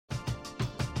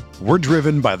We're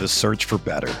driven by the search for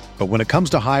better. But when it comes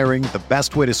to hiring, the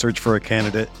best way to search for a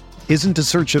candidate isn't to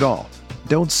search at all.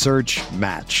 Don't search,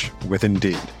 match with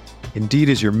Indeed. Indeed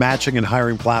is your matching and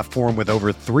hiring platform with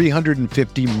over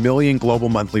 350 million global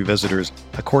monthly visitors,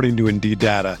 according to Indeed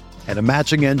data, and a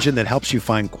matching engine that helps you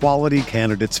find quality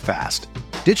candidates fast.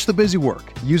 Ditch the busy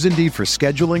work. Use Indeed for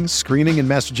scheduling, screening, and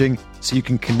messaging so you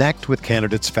can connect with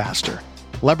candidates faster.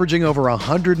 Leveraging over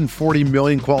 140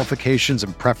 million qualifications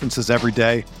and preferences every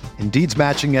day, Indeed's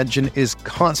matching engine is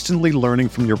constantly learning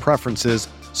from your preferences,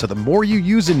 so the more you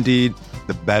use Indeed,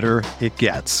 the better it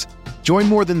gets. Join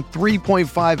more than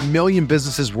 3.5 million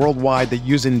businesses worldwide that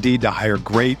use Indeed to hire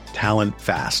great talent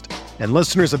fast. And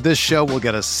listeners of this show will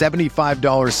get a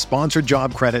 $75 sponsored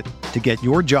job credit to get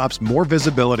your jobs more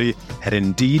visibility at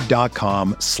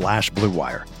Indeed.com/Blue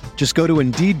Wire. Just go to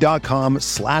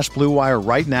Indeed.com/Blue Wire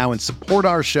right now and support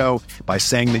our show by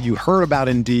saying that you heard about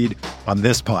Indeed on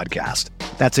this podcast.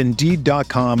 That's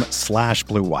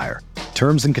Indeed.com/Blue Wire.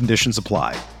 Terms and conditions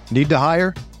apply. Need to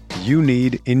hire? You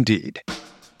need Indeed.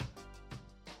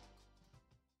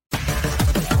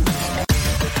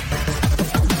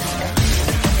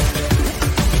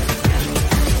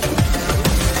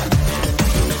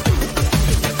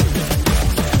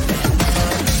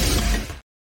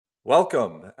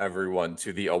 Welcome, everyone,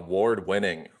 to the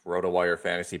award-winning RotoWire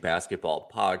Fantasy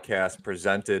Basketball podcast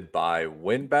presented by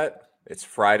WynnBET. It's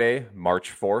Friday,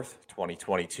 March 4th,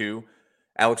 2022.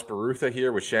 Alex Barutha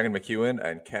here with Shannon McEwen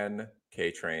and Ken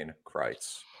K-Train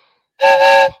Kreitz.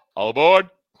 All aboard.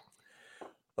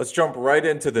 Let's jump right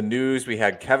into the news. We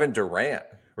had Kevin Durant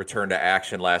return to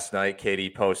action last night.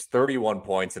 KD posts 31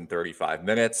 points in 35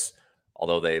 minutes,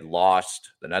 although the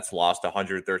Nets lost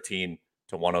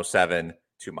 113-107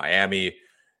 to Miami.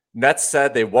 Nets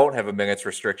said they won't have a minutes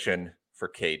restriction for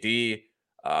KD.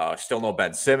 Still no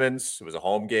Ben Simmons. It was a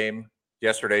home game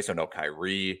yesterday, so no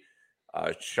Kyrie.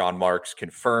 Sean Marks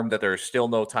confirmed that there's still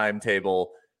no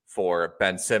timetable for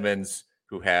Ben Simmons,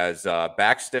 who has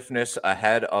back stiffness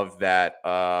ahead of that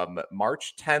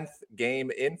March 10th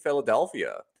game in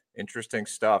Philadelphia. Interesting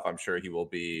stuff. I'm sure he will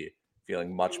be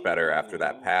feeling much better after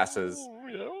that passes.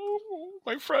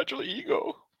 My fragile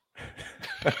ego.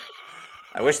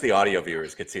 I wish the audio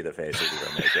viewers could see the faces you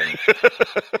were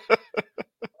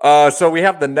making. So we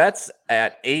have the Nets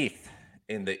at 8th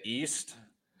in the East.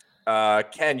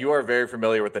 Ken, you are very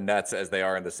familiar with the Nets as they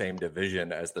are in the same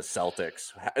division as the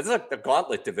Celtics. It's like the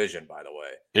gauntlet division, by the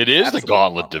way. It is absolutely the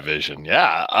gauntlet division,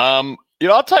 yeah. I'll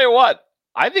tell you what.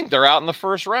 I think they're out in the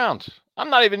first round. I'm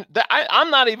not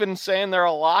even saying they're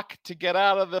a lock to get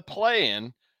out of the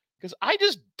play-in because I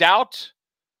just doubt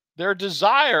their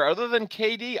desire. Other than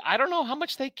KD, I don't know how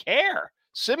much they care.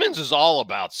 Simmons is all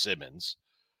about Simmons.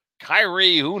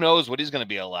 Kyrie, who knows what he's going to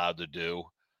be allowed to do.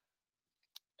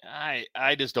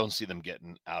 I just don't see them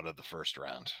getting out of the first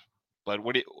round. But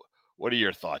what are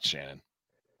your thoughts, Shannon?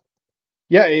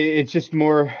 Yeah, it's just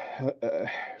more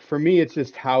for me. It's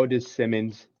just how does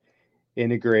Simmons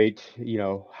integrate?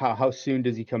 How soon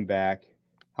does he come back?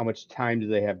 How much time do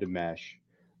they have to mesh?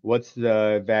 What's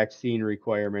the vaccine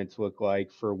requirements look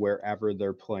like for wherever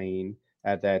they're playing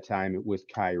at that time with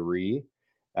Kyrie?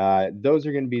 Those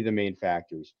are going to be the main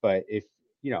factors. But if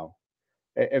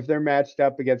they're matched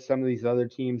up against some of these other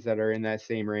teams that are in that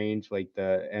same range,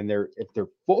 if they're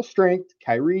full strength,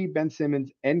 Kyrie, Ben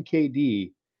Simmons, and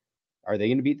KD, are they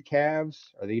going to beat the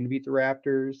Cavs? Are they going to beat the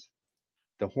Raptors,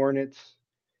 the Hornets?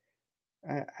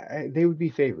 They would be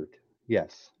favored,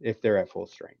 yes, if they're at full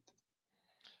strength.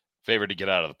 Favored to get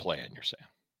out of the play-in, you're saying?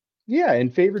 Yeah,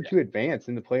 and favored to advance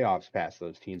in the playoffs past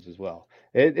those teams as well.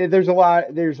 There's a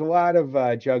lot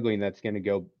of juggling that's going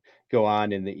to go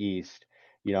on in the East.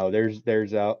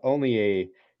 There's only a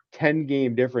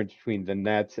 10-game difference between the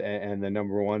Nets and the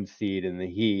number one seed in the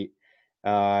Heat.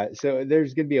 So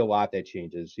there's going to be a lot that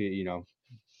changes.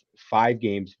 5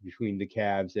 games between the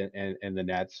Cavs and the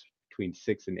Nets, between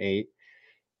 6 and 8.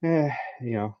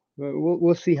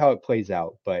 We'll see how it plays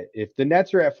out. But if the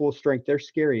Nets are at full strength, they're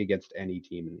scary against any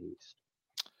team in the East.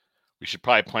 We should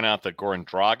probably point out that Goran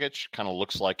Dragic kind of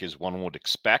looks like as one would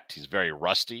expect. He's very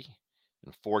rusty.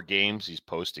 In 4 games, he's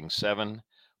posting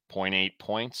 7.8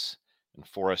 points and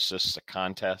 4 assists a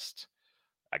contest.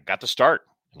 I got the start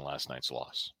in last night's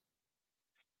loss.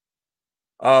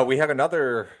 We have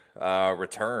another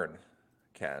return,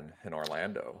 Ken, in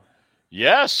Orlando.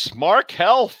 Yes,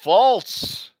 Markelle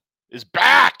Fultz is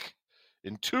back.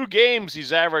 In 2 games,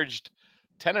 he's averaged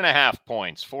 10.5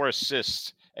 points, 4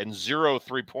 assists, and 0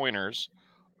 3-pointers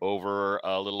over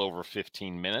a little over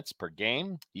 15 minutes per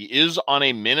game. He is on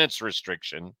a minutes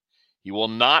restriction. He will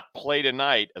not play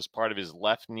tonight as part of his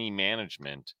left knee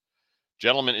management.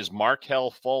 Gentlemen, is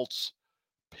Markelle Fultz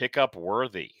pickup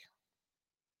worthy?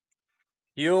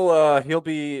 He'll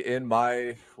be in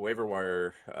my waiver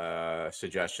wire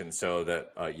suggestion. So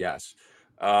that yes,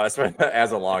 as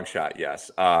a long shot,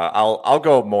 yes. I'll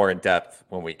go more in depth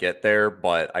when we get there,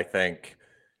 but I think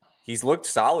he's looked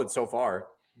solid so far.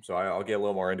 So I'll get a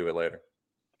little more into it later.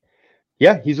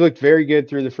 Yeah, he's looked very good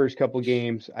through the first couple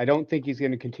games. I don't think he's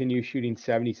going to continue shooting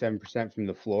 77% from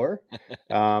the floor,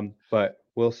 but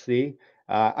we'll see.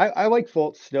 I like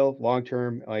Fultz still long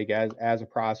term, like as a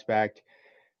prospect.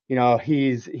 You know,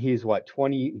 he's what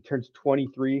 20? He turns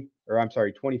 23, or I'm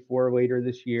sorry, 24 later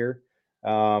this year.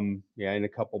 Yeah, in a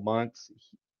couple months.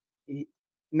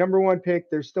 Number one pick.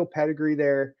 There's still pedigree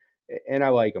there, and I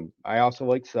like him. I also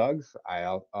like Suggs. I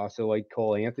also like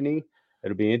Cole Anthony.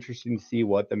 It'll be interesting to see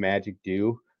what the Magic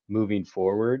do moving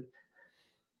forward.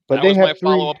 But that they was have my three.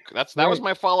 follow-up. That was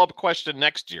my follow-up question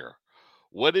next year.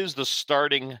 What is the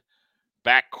starting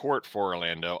backcourt for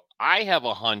Orlando? I have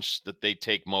a hunch that they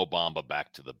take Mo Bamba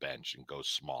back to the bench and go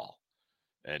small.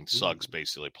 And Suggs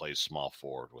basically plays small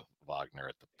forward with Wagner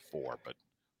at the 4. But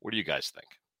what do you guys think?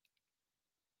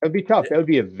 It'd be tough. That would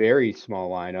be a very small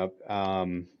lineup.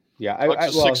 Yeah,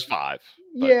 Suggs is 6'5".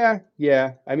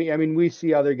 Yeah. I mean, we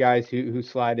see other guys who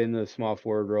slide into the small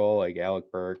forward role, like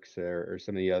Alec Burks or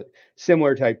some of the other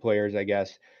similar type players, I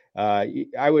guess.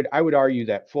 I would argue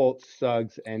that Fultz,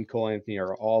 Suggs, and Cole Anthony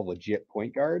are all legit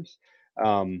point guards.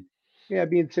 Yeah,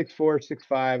 being 6'4",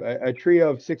 6'5", a trio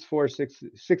of 6'4",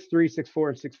 6'3", 6'4",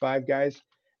 and 6'5" guys,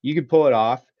 you could pull it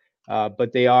off.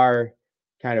 But they are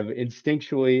kind of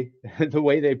instinctually the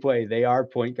way they play. They are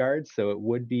point guards, so it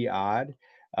would be odd.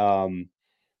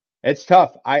 It's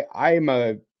tough.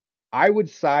 I would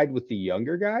side with the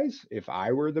younger guys if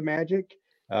I were the Magic.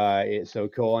 So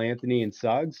Cole Anthony and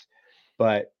Suggs,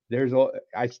 but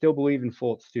I still believe in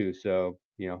Fultz too. So,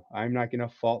 you know, I'm not going to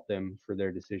fault them for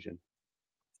their decision.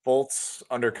 Fultz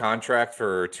under contract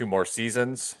for 2 more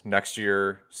seasons. Next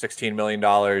year, $16 million,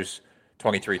 23-24,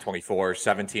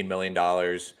 $17 million.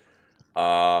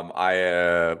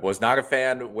 I was not a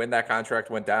fan when that contract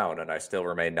went down, and I still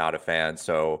remain not a fan.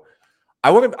 So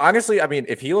I wouldn't, honestly, I mean,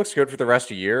 if he looks good for the rest of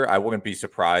the year, I wouldn't be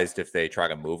surprised if they try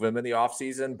to move him in the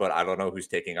offseason, but I don't know who's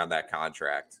taking on that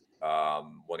contract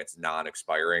when it's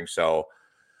non-expiring. So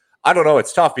I don't know.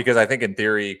 It's tough because I think in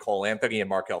theory, Cole Anthony and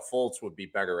Markelle Fultz would be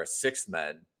better as 6th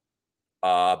men.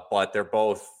 But they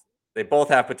both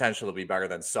have potential to be better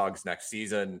than Suggs next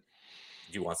season.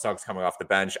 Do you want Suggs coming off the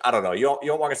bench? I don't know. You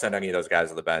don't want to send any of those guys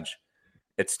to the bench.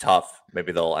 It's tough.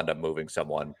 Maybe they'll end up moving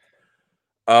someone.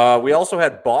 We also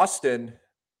had Boston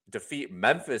defeat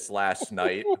Memphis last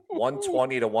night,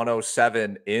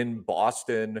 120-107 in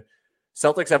Boston.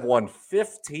 Celtics have won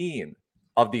 15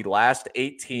 of the last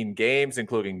 18 games,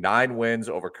 including 9 wins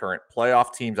over current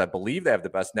playoff teams. I believe they have the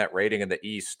best net rating in the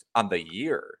East on the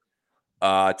year.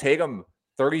 Tatum,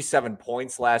 37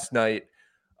 points last night.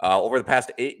 Over the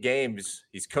past 8 games,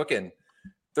 he's cooking.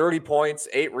 30 points,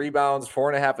 8 rebounds,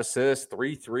 4.5 assists,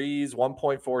 3 threes,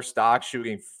 1.4 stocks,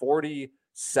 shooting 47%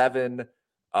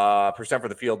 from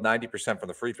the field, 90% from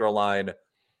the free throw line.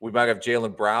 We might have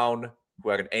Jaylen Brown, who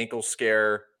had an ankle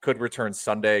scare, could return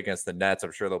Sunday against the Nets.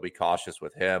 I'm sure they'll be cautious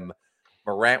with him.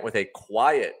 Morant with a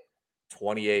quiet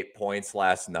 28 points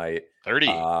last night.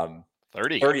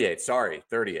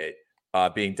 38.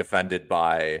 Being defended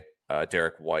by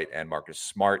Derek White and Marcus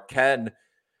Smart. Ken,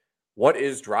 what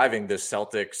is driving this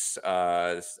Celtics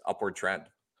upward trend?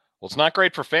 Well, it's not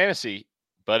great for fantasy,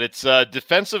 but it's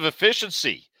defensive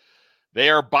efficiency. They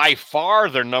are by far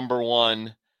their number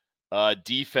one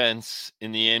defense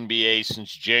in the NBA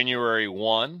since January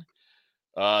 1.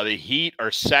 The Heat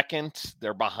are second.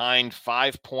 They're behind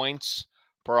 5 points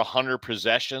per 100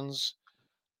 possessions,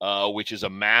 which is a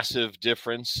massive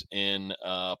difference in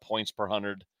points per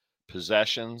 100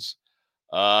 possessions.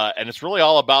 And it's really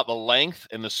all about the length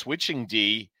and the switching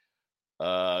D.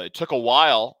 It took a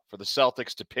while for the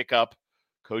Celtics to pick up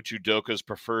Coach Udoka's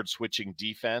preferred switching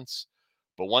defense.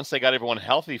 But once they got everyone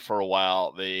healthy for a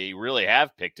while, they really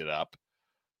have picked it up.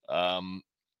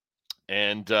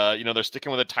 They're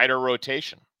sticking with a tighter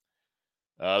rotation.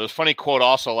 There's a funny quote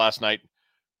also last night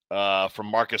from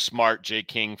Marcus Smart. Jay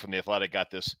King from The Athletic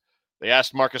got this. They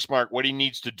asked Marcus Smart what he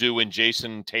needs to do when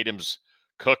Jason Tatum's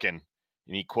cooking.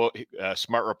 And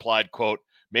Smart replied, quote,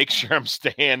 "Make sure I'm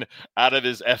staying out of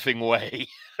his effing way."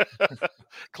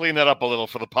 Clean that up a little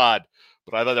for the pod.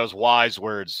 But I thought that was wise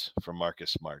words from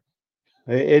Marcus Smart.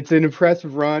 It's an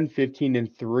impressive run,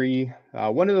 15-3.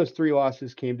 One of those 3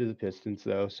 losses came to the Pistons,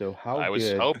 though. So I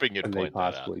was hoping you'd can point they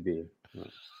possibly that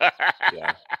out. be?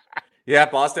 Yeah,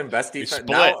 Boston best defense.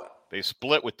 They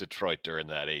split with Detroit during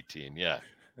that 18. Yeah,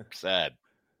 sad.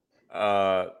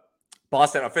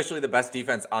 Boston officially the best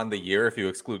defense on the year if you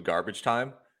exclude garbage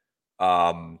time.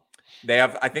 They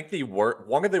have, I think,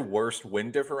 one of the worst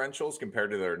win differentials compared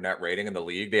to their net rating in the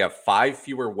league. They have 5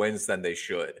 fewer wins than they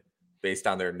should based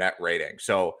on their net rating.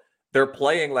 So they're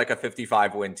playing like a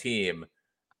 55-win team,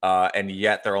 and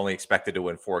yet they're only expected to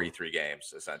win 43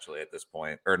 games, essentially, at this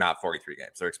point. Or not 43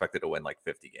 games. They're expected to win like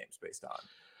 50 games based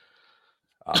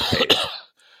on pace.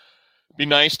 Be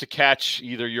nice to catch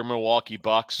either your Milwaukee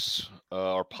Bucks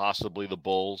or possibly the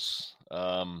Bulls,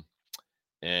 and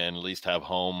at least have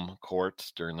home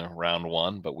court during the round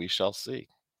one, but we shall see.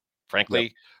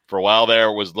 Frankly, for a while there,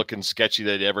 it was looking sketchy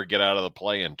they'd ever get out of the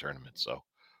play-in tournament, so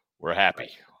we're happy.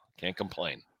 Can't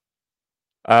complain.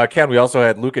 Ken, we also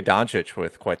had Luka Doncic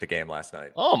with quite the game last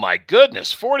night. Oh, my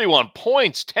goodness. 41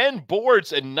 points, 10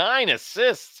 boards, and 9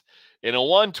 assists in a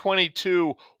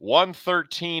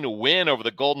 122-113 win over the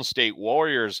Golden State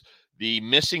Warriors. The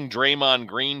missing Draymond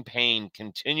Green pain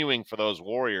continuing for those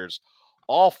Warriors.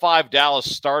 All 5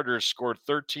 Dallas starters scored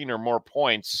 13 or more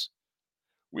points.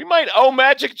 We might owe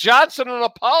Magic Johnson an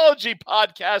apology,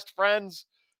 podcast friends.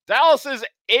 Dallas is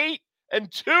 8-2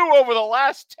 over the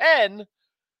last 10.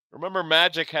 Remember,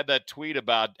 Magic had that tweet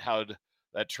about how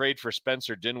that trade for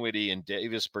Spencer Dinwiddie and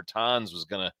Davis Bertans was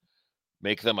going to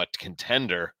make them a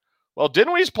contender. Well,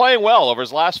 Dinwiddie's playing well. Over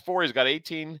his last 4, he's got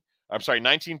 19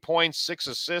 points, 6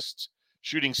 assists,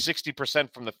 shooting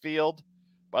 60% from the field.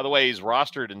 By the way, he's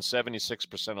rostered in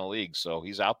 76% of leagues, so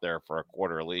he's out there for a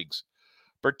quarter of leagues.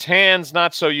 Bertans,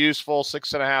 not so useful,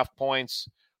 6.5 points,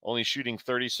 only shooting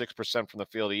 36% from the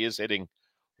field. He is hitting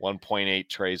 1.8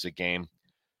 trays a game.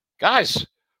 Guys,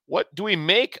 what do we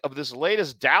make of this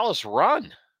latest Dallas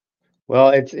run?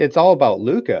 Well, it's all about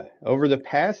Luka. Over the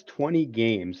past 20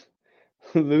 games,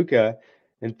 Luka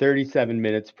in 37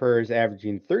 minutes per is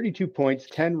averaging 32 points,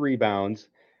 10 rebounds,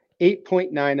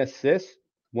 8.9 assists,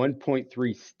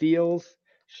 1.3 steals,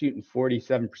 shooting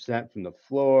 47% from the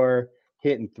floor,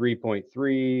 hitting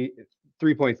 3.3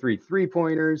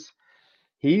 three-pointers.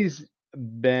 He's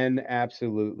been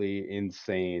absolutely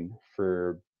insane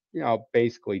for,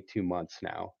 basically 2 months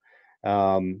now.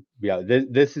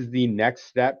 This is the next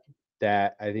step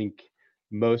that I think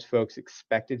most folks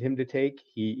expected him to take.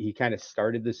 He kind of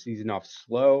started the season off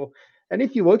slow. And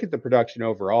if you look at the production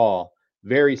overall,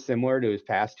 very similar to his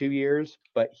past 2 years,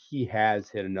 but he has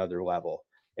hit another level.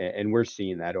 And we're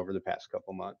seeing that over the past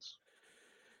couple months.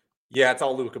 Yeah, it's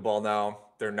all Luka ball now.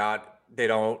 They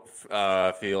don't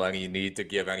feel any need to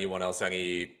give anyone else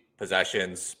any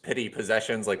pity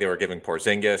possessions like they were giving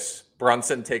Porzingis.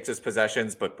 Brunson takes his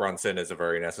possessions, but Brunson is a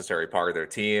very necessary part of their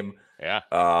team. Yeah.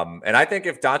 And I think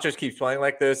if Doncic keeps playing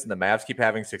like this and the Mavs keep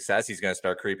having success, he's going to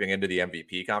start creeping into the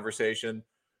MVP conversation.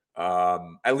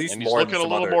 At least and he's more looking than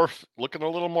looking a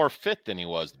little more fit than he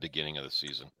was at the beginning of the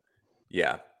season.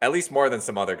 Yeah, at least more than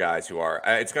some other guys who are.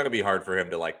 It's going to be hard for him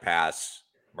to pass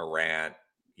Morant,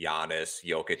 Giannis,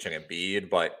 Jokic, and Embiid,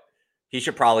 but he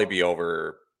should probably be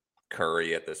over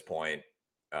Curry at this point.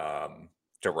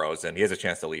 DeRozan, he has a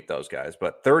chance to leap those guys,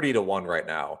 but 30-1 right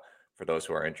now for those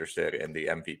who are interested in the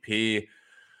MVP.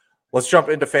 Let's jump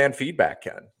into fan feedback,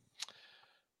 Ken.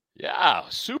 Yeah,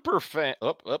 super fan.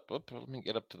 Let me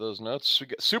get up to those notes.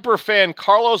 Super fan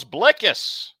Carlos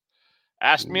Blekus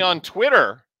asked me on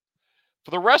Twitter,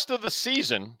 for the rest of the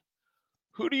season,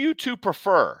 who do you two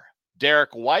prefer?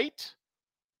 Derek White,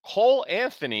 Cole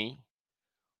Anthony,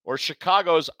 or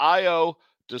Chicago's Ayo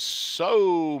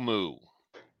Dosunmu?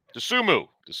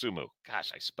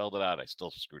 Gosh, I spelled it out. I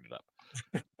still screwed it up.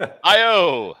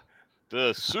 Ayo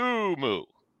Dosunmu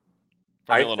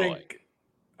from Illinois. Think,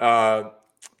 I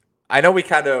know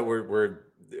we're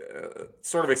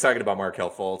sort of excited about Markelle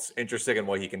Fultz, interested in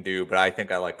what he can do, but I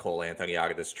think I like Cole Anthony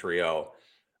out of this trio.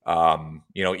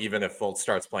 Even if Fultz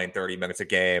starts playing 30 minutes a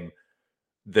game,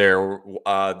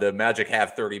 the Magic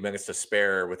have 30 minutes to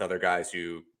spare with other guys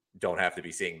who don't have to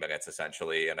be seeing minutes,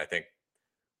 essentially. And I think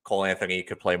Cole Anthony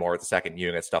could play more with the second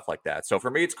unit, stuff like that. So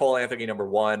for me, it's Cole Anthony number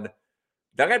 1.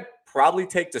 Then I'd probably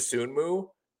take Dosunmu.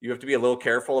 You have to be a little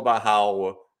careful about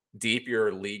how deep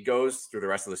your league goes through the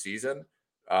rest of the season,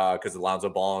 because Alonzo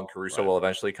Ball and Caruso will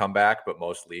eventually come back, but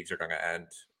most leagues are going to end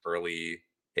early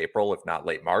April, if not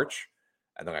late March.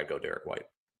 And then I'd go Derek White.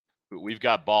 We've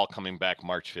got Ball coming back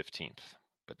March 15th,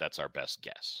 but that's our best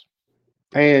guess.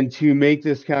 And to make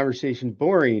this conversation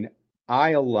boring,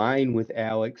 I align with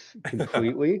Alex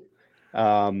completely.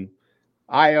 Ayo's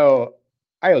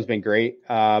been great,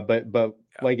 but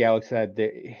like Alex said,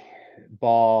 the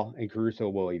Ball and Caruso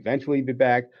will eventually be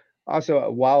back. Also,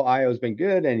 while Ayo's been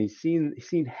good and he's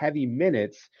seen heavy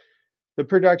minutes, the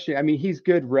production, he's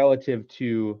good relative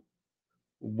to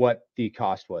what the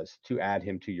cost was to add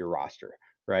him to your roster,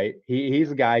 right?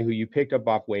 He's a guy who you picked up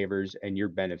off waivers and you're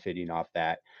benefiting off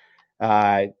that.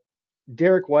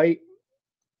 Derek White,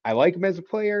 I like him as a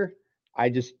player. I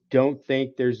just don't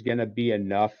think there's going to be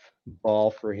enough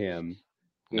ball for him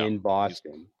in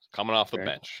Boston. Coming off the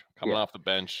bench. Off the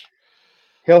bench.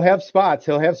 He'll have spots.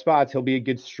 He'll be a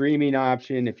good streaming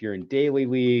option if you're in daily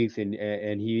leagues and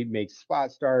he makes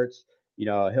spot starts. You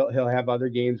know, he'll have other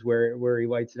games where he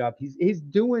lights it up. He's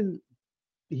doing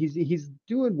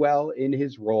well in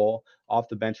his role off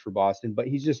the bench for Boston, but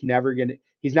he's just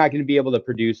he's not gonna be able to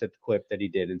produce at the clip that he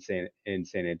did in San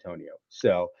Antonio.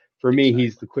 So for me,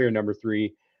 he's the clear number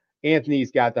 3. Anthony's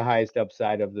got the highest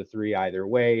upside of the 3 either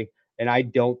way. And I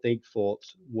don't think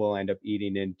Fultz will end up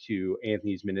eating into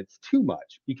Anthony's minutes too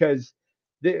much because,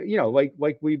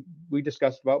 like we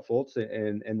discussed about Fultz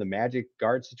and the Magic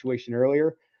guard situation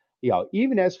earlier,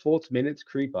 even as Fultz minutes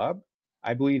creep up,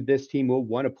 I believe this team will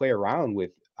want to play around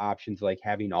with options like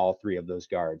having all 3 of those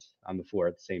guards on the floor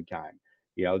at the same time.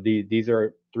 These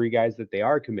are 3 guys that they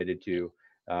are committed to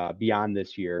beyond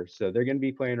this year. So they're going to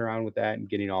be playing around with that and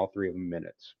getting all 3 of them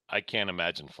minutes. I can't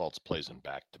imagine Fultz plays in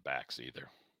back-to-backs either.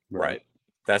 Right.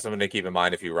 That's something to keep in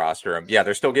mind if you roster him. Yeah,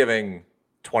 they're still giving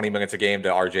 20 minutes a game to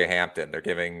RJ Hampton. They're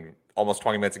giving almost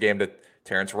 20 minutes a game to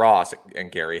Terrence Ross and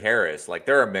Gary Harris. Like,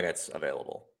 there are minutes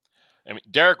available. I mean,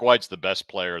 Derek White's the best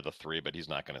player of the 3, but he's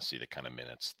not going to see the kind of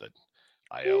minutes that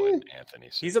Ayo and Anthony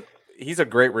see. He's a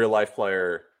great real life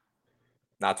player.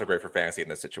 Not so great for fantasy in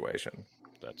this situation.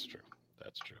 That's true.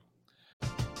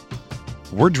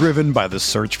 We're driven by the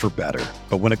search for better.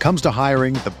 But when it comes to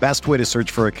hiring, the best way to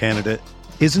search for a candidate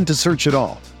isn't to search at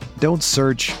all. Don't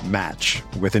search, match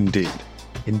with Indeed.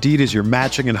 Indeed is your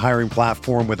matching and hiring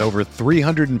platform with over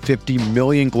 350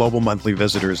 million global monthly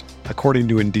visitors, according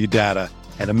to Indeed data,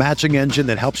 and a matching engine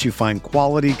that helps you find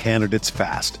quality candidates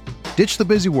fast. Ditch the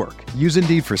busy work. Use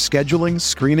Indeed for scheduling,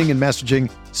 screening, and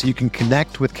messaging so you can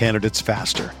connect with candidates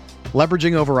faster.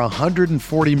 Leveraging over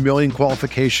 140 million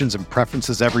qualifications and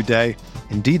preferences every day,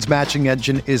 Indeed's matching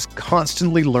engine is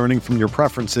constantly learning from your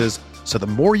preferences, so the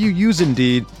more you use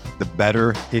Indeed, the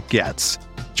better it gets.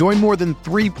 Join more than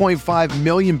 3.5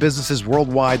 million businesses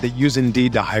worldwide that use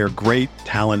Indeed to hire great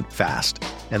talent fast.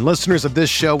 And listeners of this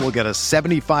show will get a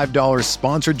 $75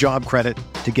 sponsored job credit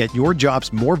to get your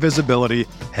jobs more visibility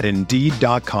at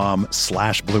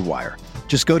Indeed.com/Blue Wire.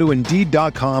 Just go to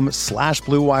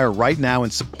Indeed.com/Blue Wire right now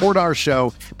and support our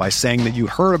show by saying that you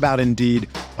heard about Indeed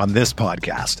on this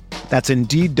podcast. That's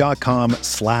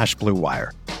Indeed.com/Blue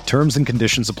Wire. Terms and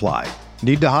conditions apply.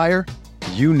 Need to hire?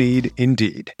 You need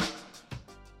Indeed.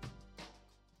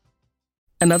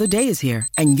 Another day is here,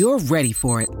 and you're ready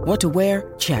for it. What to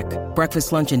wear? Check.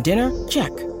 Breakfast, lunch, and dinner? Check.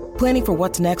 Planning for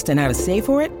what's next and how to save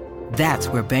for it? That's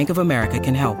where Bank of America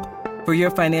can help. For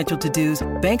your financial to-dos,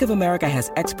 Bank of America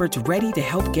has experts ready to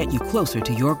help get you closer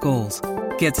to your goals.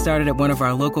 Get started at one of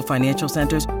our local financial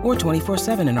centers or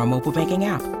 24/7 in our mobile banking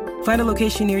app. Find a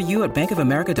location near you at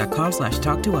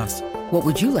bankofamerica.com/talktous. What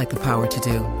would you like the power to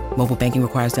do? Mobile banking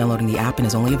requires downloading the app and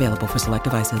is only available for select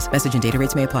devices. Message and data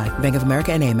rates may apply. Bank of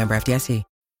America NA, member FDIC.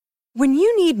 When you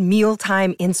need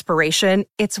mealtime inspiration,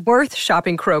 it's worth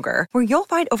shopping Kroger, where you'll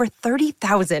find over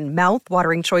 30,000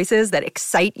 mouth-watering choices that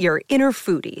excite your inner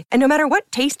foodie. And no matter what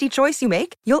tasty choice you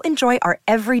make, you'll enjoy our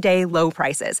everyday low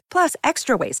prices, plus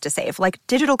extra ways to save, like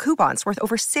digital coupons worth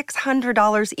over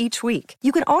 $600 each week.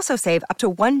 You can also save up to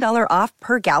 $1 off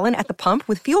per gallon at the pump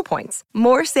with fuel points.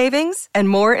 More savings and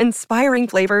more inspiring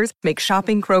flavors make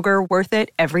shopping Kroger worth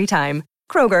it every time.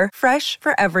 Kroger, fresh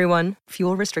for everyone.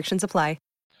 Fuel restrictions apply.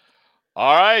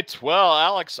 All right. Well,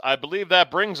 Alex, I believe that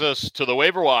brings us to the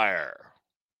waiver wire.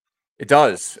 It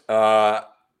does.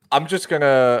 I'm just going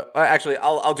to actually,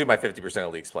 I'll do my 50%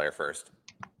 of leagues player first.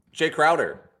 Jay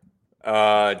Crowder.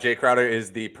 Jay Crowder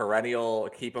is the perennial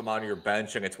keep him on your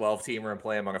bench in a 12-teamer and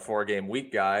play him on a 4-game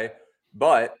week guy,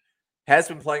 but has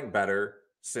been playing better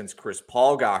since Chris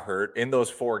Paul got hurt in those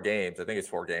 4 games. I think it's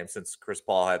 4 games since Chris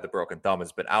Paul had the broken thumb,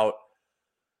 has been out.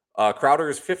 Crowder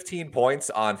is 15 points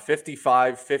on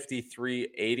 55,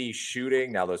 53, 80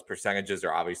 shooting. Now those percentages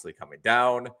are obviously coming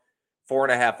down.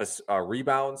 4.5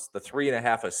 rebounds. The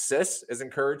 3.5 assists is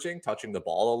encouraging, touching the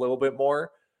ball a little bit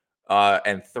more.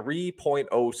 And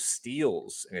 3.0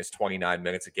 steals in his 29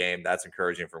 minutes a game. That's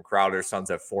encouraging from Crowder. Suns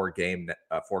have 4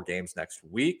 games next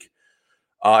week.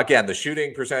 Again, the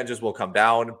shooting percentages will come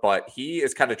down, but he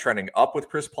is kind of trending up with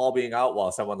Chris Paul being out,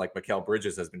 while someone like Mikal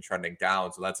Bridges has been trending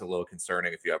down. So that's a little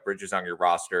concerning if you have Bridges on your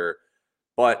roster.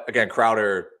 But again,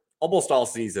 Crowder almost all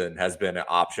season has been an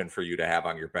option for you to have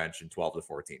on your bench in 12 to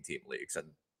 14 team leagues.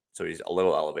 And so he's a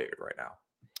little elevated right now.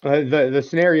 The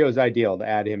scenario is ideal to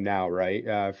add him now,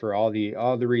 right? For all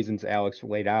the reasons Alex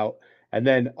laid out. And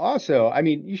then also, I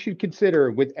mean, you should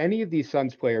consider with any of these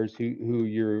Suns players who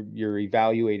you're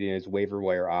evaluating as waiver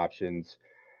wire options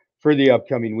for the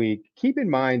upcoming week, keep in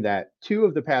mind that 2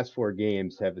 of the past 4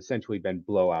 games have essentially been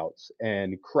blowouts.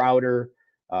 And Crowder,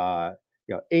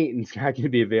 Ayton's not going to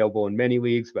be available in many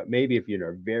leagues, but maybe if you're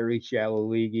in a very shallow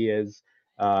league, he is.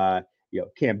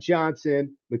 Cam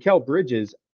Johnson, Mikal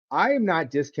Bridges. I am not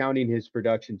discounting his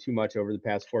production too much over the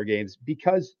past 4 games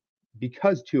because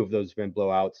 2 of those have been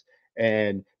blowouts,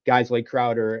 and guys like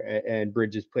Crowder and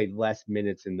Bridges played less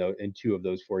minutes in 2 of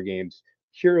those 4 games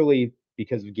purely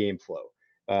because of game flow.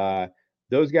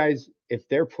 Those guys, if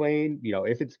they're playing,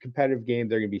 if it's a competitive game,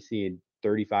 they're going to be seeing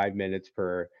 35 minutes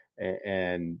per,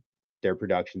 and their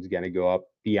production is going to go up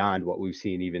beyond what we've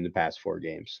seen even the past 4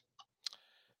 games.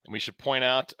 And we should point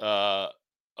out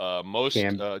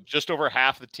just over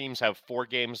half the teams have 4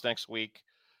 games next week.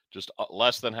 Just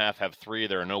less than half have 3.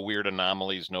 There are no weird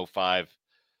anomalies, no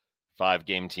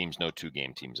 5-game teams, no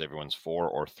 2-game teams. Everyone's 4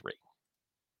 or 3.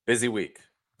 Busy week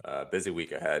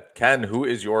ahead. Ken, who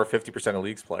is your 50% of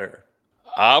leagues player?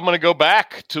 I'm going to go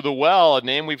back to the well, a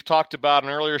name we've talked about in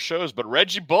earlier shows, but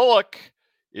Reggie Bullock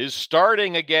is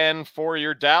starting again for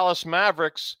your Dallas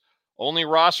Mavericks, only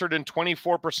rostered in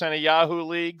 24% of Yahoo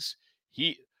leagues.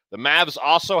 The Mavs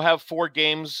also have 4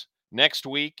 games next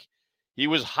week. He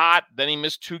was hot, then he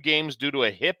missed 2 games due to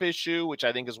a hip issue, which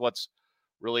I think is what's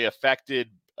really affected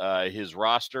his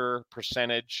roster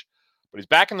percentage. But he's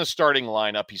back in the starting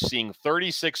lineup. He's seeing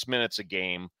 36 minutes a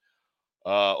game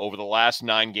over the last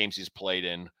 9 games he's played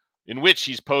in which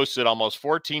he's posted almost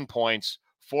 14 points,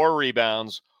 4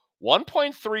 rebounds,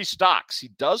 1.3 stocks. He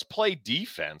does play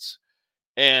defense,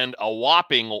 and a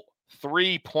whopping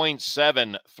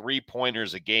 3.7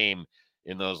 3-pointers a game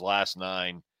in those last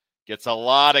 9. Gets a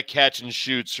lot of catch and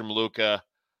shoots from Luka.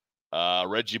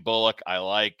 Reggie Bullock, I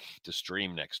like to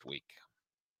stream next week.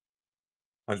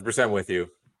 100% with you.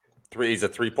 He's a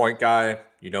 3-point guy.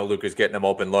 Luka's getting him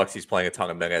open looks. He's playing a ton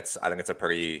of minutes. I think it's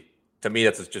to me,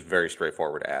 that's just very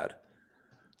straightforward ad.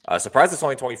 Surprised it's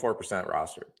only 24%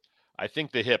 rostered. I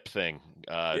think the hip thing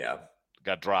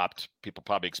got dropped. People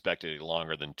probably expected a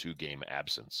longer than 2-game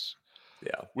absence.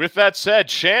 Yeah. With that said,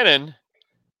 Shannon,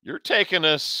 you're taking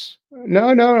us. No,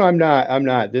 I'm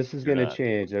not. This is going to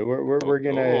change. We're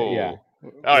going to, yeah.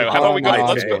 All right, how about we go?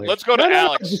 Let's go to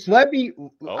Alex. Just let me.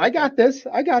 Okay. I got this.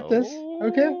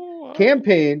 Okay.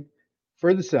 Campaign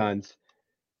for the Suns.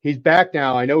 He's back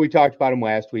now. I know we talked about him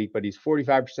last week, but he's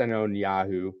 45% owned in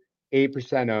Yahoo,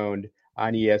 8% owned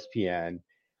on ESPN.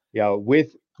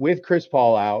 With Chris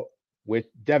Paul out, with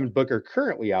Devin Booker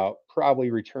currently out,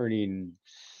 probably returning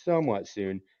somewhat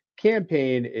soon.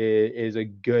 Campaign is a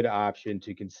good option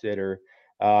to consider.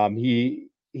 He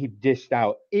dished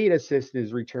out 8 assists in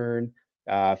his return,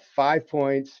 5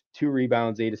 points, 2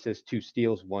 rebounds, 8 assists, 2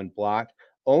 steals, 1 block.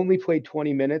 Only played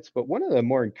 20 minutes, but one of the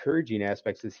more encouraging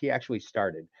aspects is he actually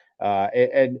started.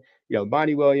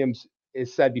 Monty Williams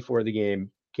is said before the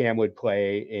game, Cam would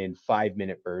play in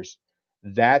 5-minute bursts.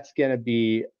 That's going to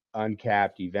be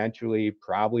uncapped eventually,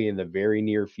 probably in the very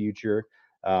near future.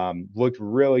 Looked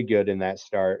really good in that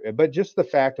start, but just the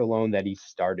fact alone that he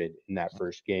started in that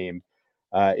first game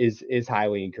is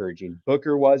highly encouraging.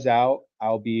 Booker was out.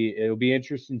 It'll be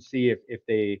interesting to see if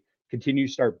they continue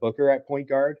to start Booker at point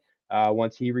guard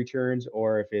once he returns,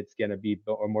 or if it's going to be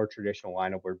a more traditional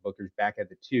lineup where Booker's back at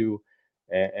the 2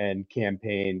 and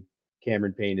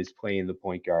Cameron Payne is playing the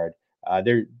point guard.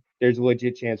 There's a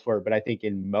legit chance for it, but I think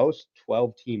in most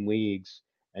 12-team leagues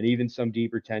and even some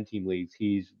deeper 10-team leagues,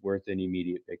 he's worth an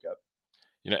immediate pickup.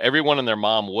 Everyone and their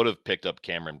mom would have picked up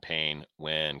Cameron Payne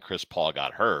when Chris Paul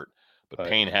got hurt, but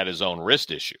Payne had his own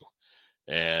wrist issue,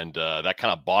 and that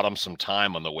kind of bought him some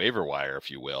time on the waiver wire, if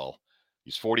you will.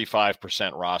 He's 45%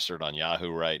 rostered on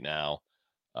Yahoo right now.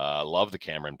 Love the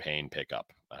Cameron Payne pickup.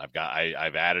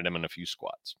 I've added him in a few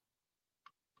squads.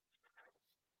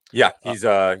 Yeah, he's in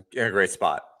a great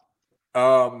spot.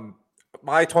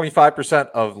 My 25%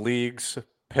 of leagues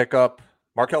pickup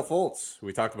Markelle Fultz, who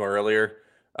we talked about earlier.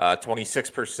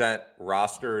 26%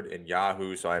 rostered in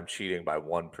Yahoo, so I'm cheating by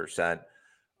 1%.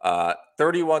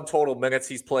 31 total minutes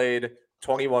he's played,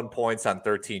 21 points on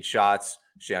 13 shots.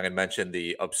 Shannon mentioned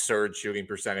the absurd shooting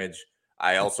percentage.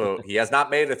 He has not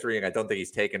made a 3, and I don't think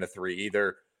he's taken a 3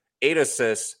 either. 8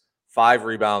 assists, 5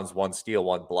 rebounds, 1 steal,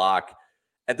 1 block.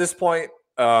 At this point,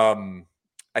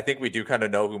 I think we do kind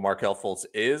of know who Markelle Fultz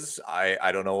is.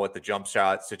 I don't know what the jump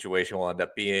shot situation will end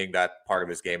up being. That part of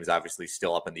his game is obviously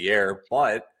still up in the air,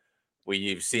 but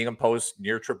we've seen him post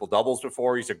near triple doubles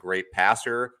before. He's a great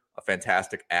passer, a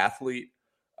fantastic athlete.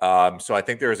 So I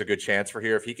think there is a good chance for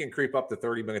here. If he can creep up to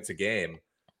 30 minutes a game,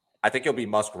 I think he'll be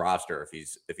must roster.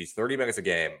 If he's 30 minutes a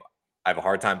game, I have a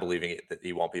hard time believing that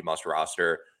he won't be must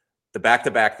roster. The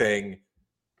back-to-back thing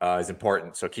is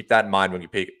important. So keep that in mind when you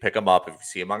pick him up. If you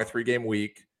see him on a 3-game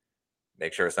week,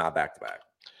 make sure it's not back-to-back.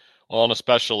 Well, and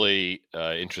especially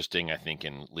interesting, I think,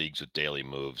 in leagues with daily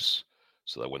moves,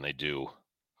 so that when they do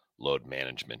load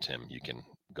management him, you can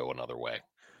go another way.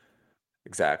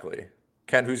 Exactly.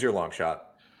 Ken, who's your long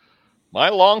shot? My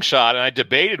long shot, and I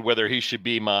debated whether he should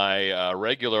be my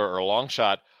regular or long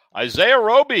shot, Isaiah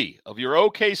Roby of your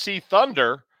OKC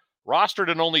Thunder, rostered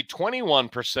in only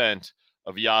 21%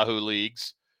 of Yahoo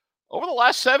leagues. Over the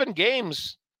last 7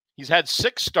 games, he's had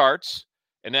 6 starts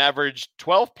and averaged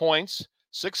 12 points,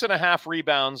 6.5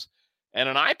 rebounds, and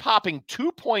an eye-popping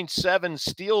 2.7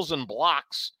 steals and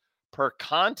blocks per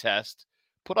contest.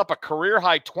 Put up a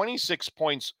career-high 26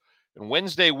 points in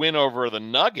Wednesday win over the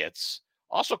Nuggets.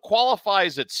 Also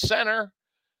qualifies at center,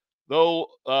 though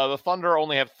the Thunder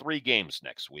only have 3 games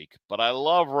next week. But I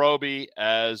love Roby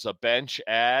as a bench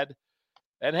ad.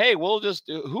 And, hey, we'll just –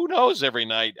 who knows every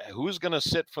night who's going to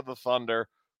sit for the Thunder,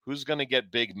 who's going to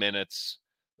get big minutes.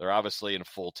 They're obviously in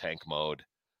full tank mode.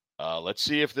 Let's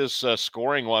see if this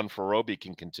scoring one for Roby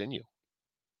can continue.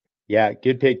 Yeah,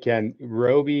 good pick, Ken.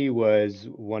 Roby was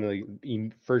one of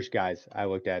the first guys I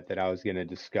looked at that I was going to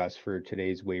discuss for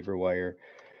today's waiver wire.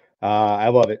 I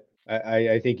love it.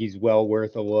 I think he's well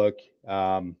worth a look.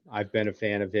 I've been a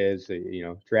fan of his.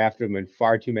 Drafted him in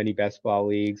far too many best ball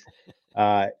leagues.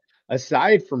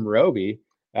 Aside from Roby,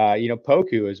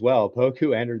 Poku as well.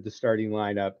 Poku entered the starting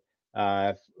lineup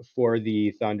for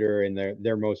the Thunder in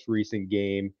their most recent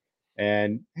game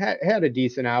and had a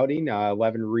decent outing.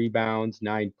 11 rebounds,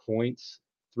 9 points,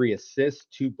 3 assists,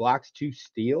 2 blocks, 2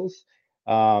 steals.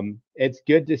 It's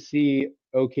good to see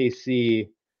OKC,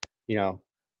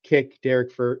 kick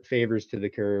Derek Favors to the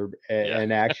curb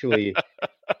and actually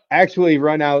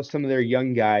run out some of their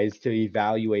young guys to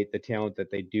evaluate the talent that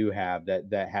they do have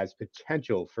that has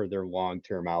potential for their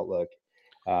long-term outlook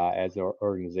as an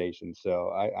organization. So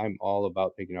I'm all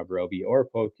about picking up Roby or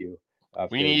Poku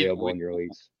if they're available in your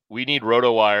leagues. We need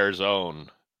RotoWire's own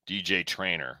DJ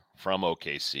Trainer from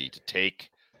OKC to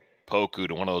take Poku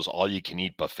to one of those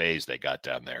all-you-can-eat buffets they got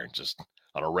down there and just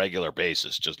on a regular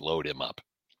basis just load him up.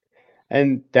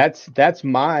 And that's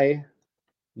my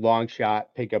long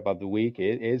shot pickup of the week.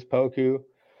 It is Poku.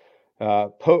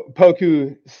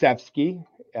 Pokusevski,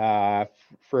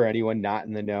 for anyone not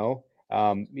in the know.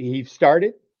 He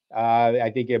started.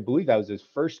 I believe that was his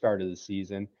first start of the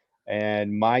season.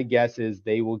 And my guess is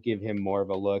they will give him more of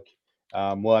a look.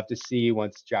 We'll have to see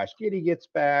once Josh Giddey gets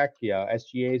back.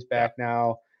 SGA is back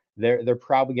now. They're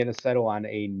probably going to settle on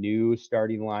a new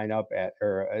starting lineup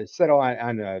settle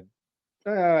on a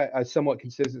somewhat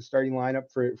consistent starting lineup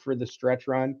for the stretch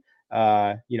run.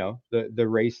 The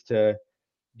race to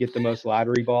get the most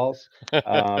lottery balls.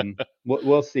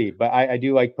 We'll see. But I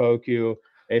do like Poku.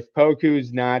 If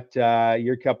Poku's not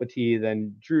your cup of tea,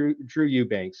 then Drew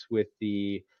Eubanks with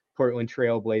the Portland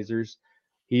Trailblazers.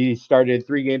 He started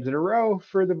 3 games in a row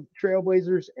for the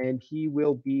Trailblazers, and he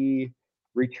will be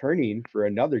returning for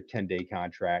another 10-day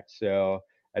contract. So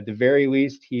at the very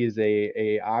least, he is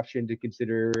a option to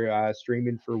consider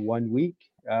streaming for 1 week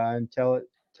until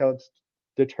it's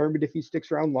determined if he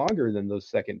sticks around longer than those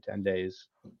second 10 days.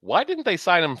 Why didn't they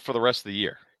sign him for the rest of the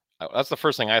year? That's the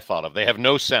first thing I thought of. They have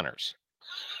no centers.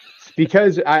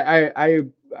 Because I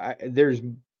there's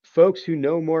folks who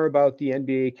know more about the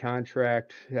NBA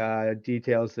contract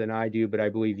details than I do, but I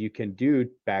believe you can do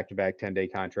back-to-back 10-day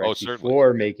contracts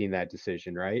before making that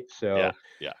decision, right? So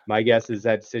yeah. My guess is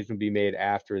that decision will be made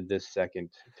after this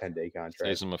second 10-day contract.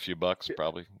 Saves them a few bucks,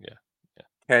 probably. Yeah.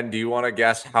 Ken, do you want to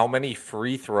guess how many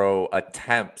free throw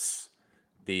attempts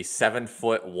the 7',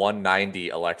 190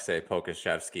 Alexei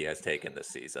Pokusevski has taken this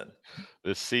season?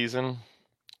 This season,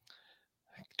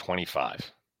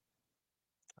 25.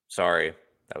 Sorry.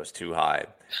 That was too high.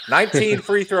 19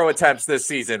 free throw attempts this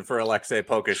season for Alexei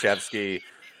Pokusevski,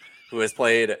 who has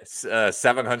played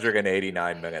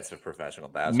 789 minutes of professional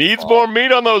basketball. Needs more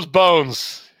meat on those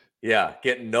bones. Yeah,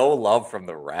 getting no love from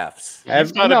the refs.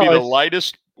 He's got to be the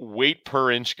lightest weight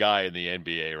per inch guy in the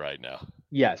NBA right now.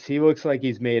 Yes, he looks like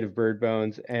he's made of bird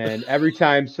bones, and every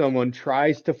time someone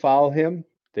tries to foul him,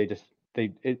 they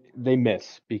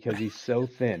miss because he's so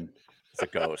thin. It's a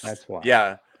ghost. That's why.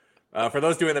 Yeah. For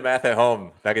those doing the math at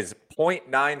home, that is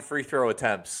 0.9 free throw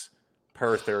attempts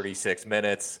per 36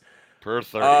 minutes. Per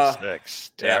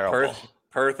 36. Terrible. Yeah,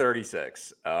 per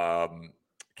 36.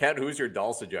 Ken, who's your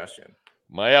dull suggestion?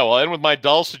 I'll end with my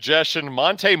dull suggestion.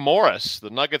 Monte Morris. The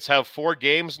Nuggets have 4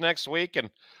 games next week, and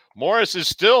Morris is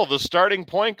still the starting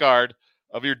point guard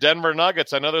of your Denver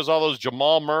Nuggets. I know there's all those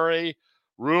Jamal Murray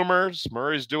rumors.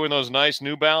 Murray's doing those nice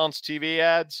New Balance TV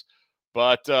ads.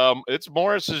 But it's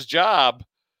Morris's job,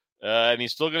 and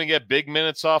he's still going to get big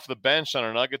minutes off the bench on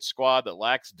a Nuggets squad that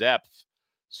lacks depth.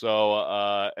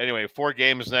 So anyway, 4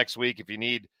 games next week. If you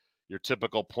need your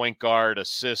typical point guard,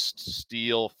 assist,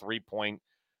 steal, 3-point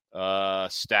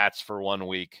stats for 1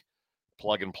 week,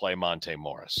 plug and play Monte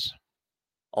Morris.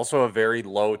 Also a very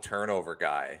low turnover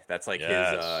guy. That's like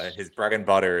his bread and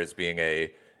butter is being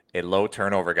a low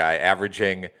turnover guy,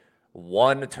 averaging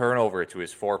 1 turnover to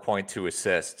his 4.2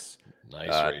 assists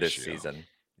this season.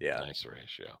 Yeah. Nice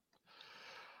ratio.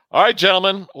 All right,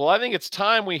 gentlemen. Well, I think it's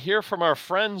time we hear from our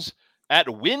friends at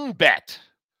WynnBET.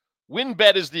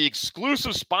 WynnBET is the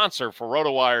exclusive sponsor for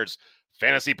RotoWire's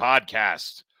Fantasy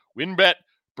Podcast. WynnBET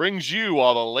brings you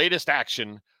all the latest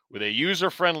action with a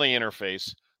user-friendly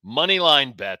interface,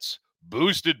 moneyline bets,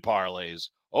 boosted parlays,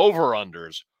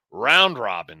 over-unders, round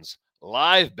robins,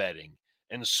 live betting,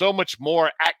 and so much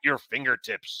more at your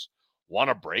fingertips. Want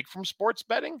a break from sports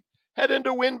betting? Head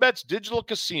into WynnBET's digital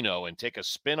casino and take a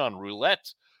spin on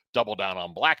roulette, double down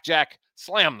on blackjack,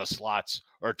 slam the slots,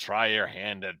 or try your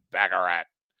hand at baccarat.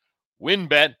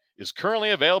 WynnBET is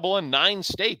currently available in 9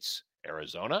 states: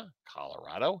 Arizona,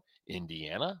 Colorado,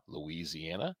 Indiana,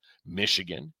 Louisiana,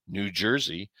 Michigan, New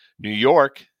Jersey, New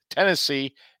York,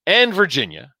 Tennessee, and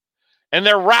Virginia. And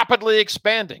they're rapidly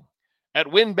expanding. At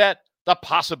WynnBET, the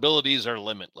possibilities are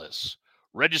limitless.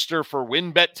 Register for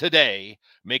WynnBET today,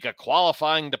 make a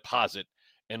qualifying deposit,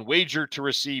 and wager to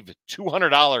receive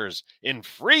 $200 in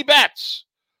free bets.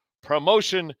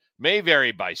 Promotion may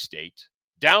vary by state.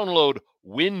 Download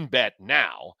WynnBET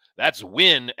now. That's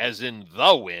win as in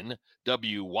the win,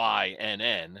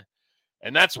 WYNN.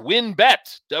 And that's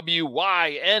WynnBET,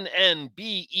 WYNNBET.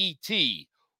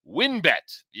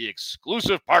 WynnBET, the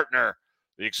exclusive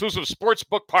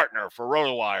sportsbook partner for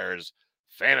RotoWire's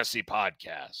Fantasy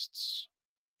Podcasts.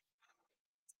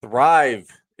 Thrive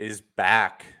is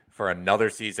back for another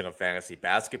season of fantasy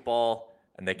basketball,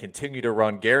 and they continue to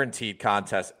run guaranteed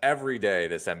contests every day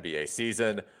this NBA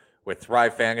season. With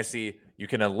Thrive Fantasy, you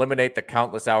can eliminate the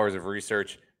countless hours of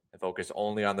research and focus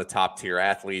only on the top-tier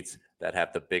athletes that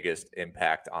have the biggest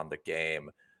impact on the game.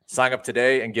 Sign up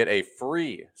today and get a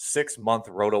free 6-month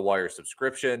RotoWire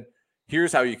subscription.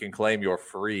 Here's how you can claim your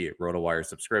free RotoWire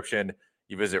subscription.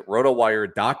 You visit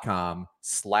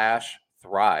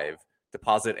rotowire.com/thrive,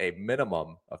 deposit a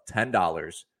minimum of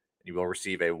 $10, and you will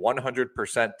receive a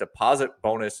 100% deposit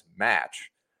bonus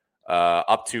match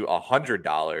up to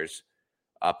 $100.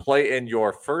 Play in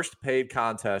your first paid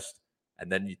contest,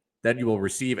 and then you will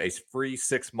receive a free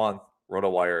 6-month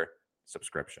RotoWire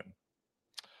subscription.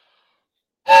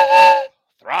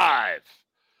 Thrive.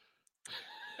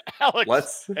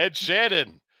 Alex and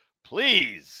Shannon,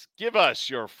 please give us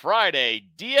your Friday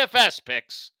DFS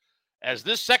picks, as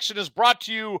this section is brought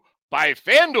to you by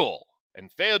FanDuel and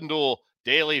FanDuel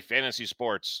Daily Fantasy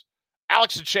Sports.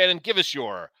 Alex and Shannon, give us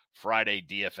your Friday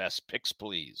DFS picks,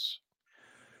 please.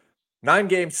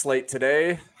 9-game slate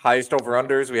today. Highest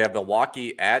over-unders. We have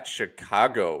Milwaukee at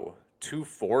Chicago,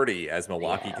 240, as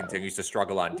Milwaukee continues to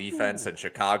struggle on defense, and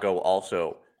Chicago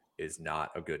also is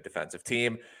not a good defensive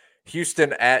team.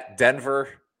 Houston at Denver,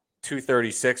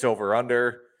 236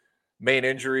 over-under. Main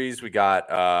injuries, we got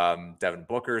Devin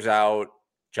Booker's out,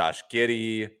 Josh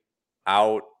Giddey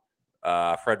out,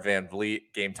 Fred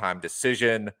VanVleet, game time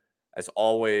decision. As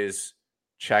always,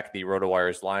 check the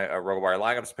RotoWire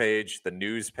lineups page, the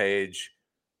news page,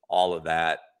 all of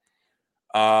that.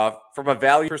 From a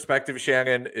value perspective,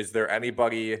 Shannon, is there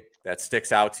anybody that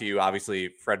sticks out to you? Obviously,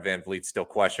 Fred VanVleet's still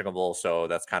questionable, so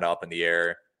that's kind of up in the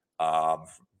air.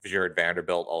 Jared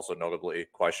Vanderbilt also notably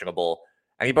questionable.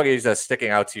 Anybody that's sticking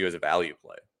out to you as a value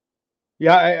play?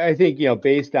 Yeah, I think,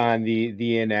 based on the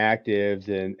inactives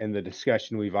and the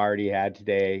discussion we've already had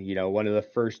today, one of the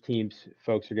first teams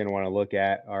folks are going to want to look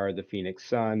at are the Phoenix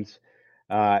Suns.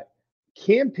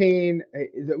 Cam Payne,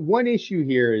 the one issue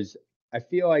here is I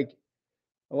feel like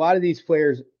a lot of these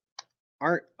players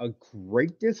aren't a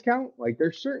great discount. Like,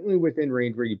 they're certainly within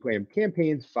range where you play them. Cam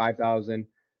Payne's 5,000,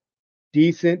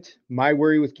 decent. My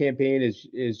worry with Cam Payne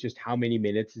is just how many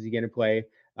minutes is he going to play?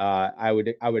 I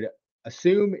would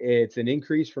assume it's an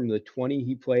increase from the 20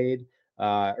 he played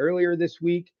earlier this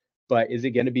week, but is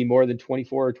it going to be more than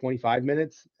 24 or 25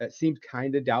 minutes? That seems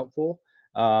kind of doubtful.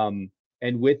 And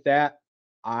with that,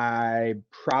 I'm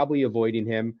probably avoiding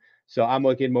him. So I'm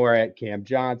looking more at Cam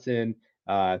Johnson,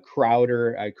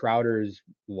 Crowder. Crowder is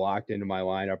locked into my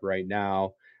lineup right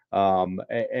now.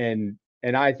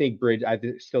 And I think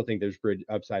still think there's Bridge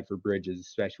upside for Bridges,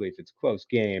 especially if it's a close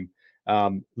game.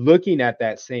 Looking at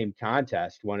that same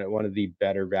contest, one of the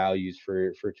better values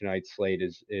for tonight's slate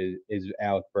is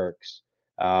Alec Burks.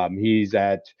 He's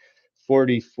at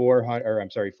 4,400, or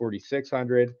I'm sorry,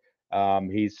 4,600.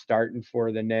 He's starting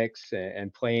for the Knicks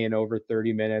and playing over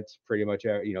 30 minutes pretty much,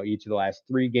 each of the last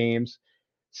 3 games.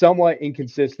 Somewhat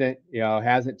inconsistent,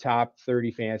 hasn't topped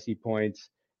 30 fantasy points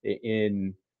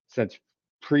in since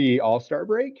pre All-Star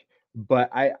break. But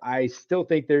I still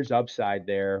think there's upside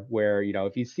there where,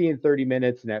 if he's seeing 30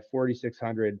 minutes and at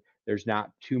 4,600, there's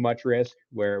not too much risk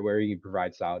where he can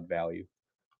provide solid value.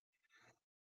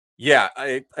 Yeah,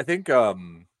 I think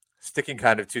sticking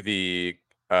kind of to the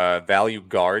value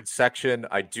guard section,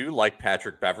 I do like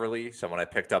Patrick Beverly, someone I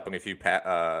picked up in a few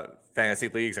fantasy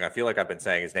leagues, and I feel like I've been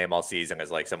saying his name all season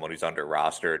as like someone who's under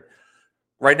rostered.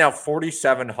 Right now,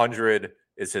 4,700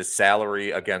 is his salary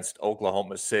against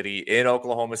Oklahoma City. In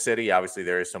Oklahoma City, obviously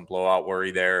there is some blowout worry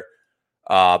there,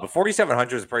 but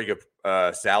 4,700 is a pretty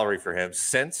good salary for him.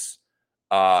 Since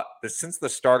the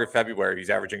start of February,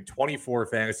 he's averaging 24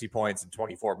 fantasy points in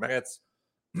 24 minutes.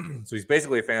 So he's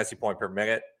basically a fantasy point per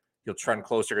minute. He'll trend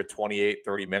closer to 28,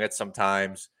 30 minutes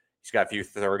sometimes. He's got a few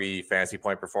 30 fantasy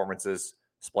point performances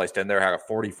spliced in there. Had a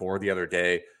 44 the other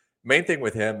day. Main thing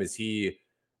with him is he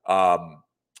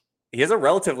has a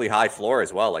relatively high floor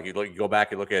as well. Like you go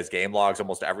back and look at his game logs,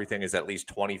 almost everything is at least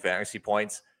 20 fantasy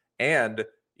points. And,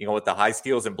 with the high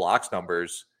steals and blocks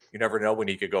numbers, you never know when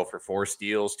he could go for 4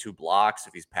 steals, 2 blocks.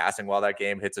 If he's passing well that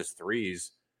game, hits his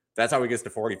threes, that's how he gets to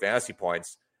 40 fantasy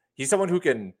points. He's someone who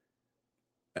can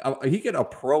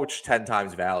approach 10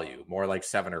 times value, more like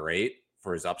 7 or 8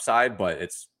 for his upside, but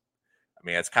it's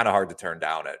kind of hard to turn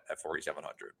down at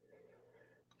 4,700.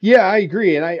 Yeah, I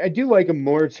agree. And I do like him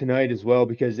more tonight as well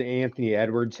because Anthony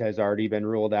Edwards has already been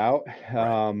ruled out.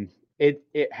 Right.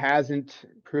 It hasn't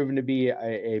proven to be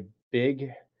a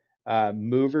big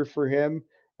mover for him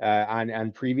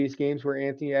on previous games where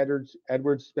Anthony Edwards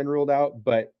has been ruled out.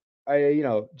 But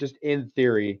just in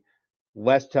theory,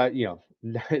 less touch,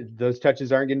 those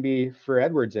touches aren't going to be for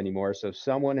Edwards anymore. So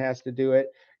someone has to do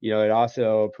it. It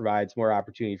also provides more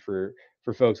opportunity for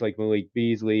folks like Malik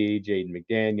Beasley, Jaden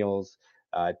McDaniels,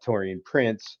 Taurean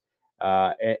Prince,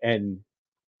 and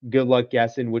good luck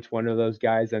guessing which one of those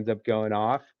guys ends up going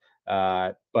off.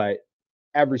 But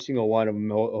every single one of them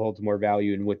holds more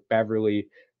value. And with Beverly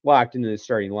locked into the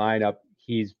starting lineup,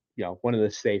 he's one of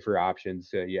the safer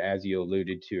options, as you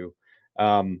alluded to.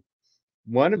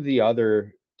 One of the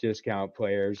other discount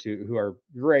players who are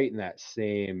right in that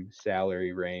same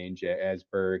salary range as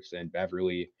Burks and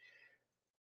Beverly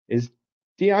is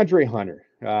DeAndre Hunter.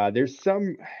 There's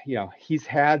some, he's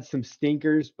had some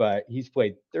stinkers, but he's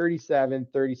played 37,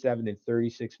 and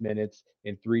 36 minutes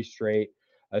in 3 straight.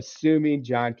 Assuming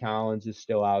John Collins is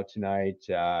still out tonight,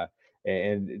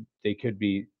 and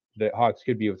the Hawks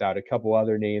could be without a couple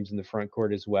other names in the front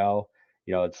court as well.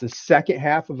 It's the second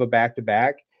half of a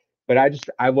back-to-back, but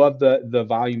I love the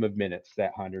volume of minutes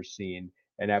that Hunter's seen.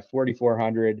 And at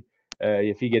 4,400,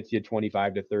 if he gets you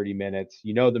 25 to 30 minutes,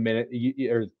 the minute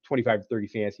or 25 to 30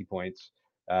 fantasy points,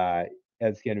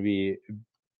 that's going to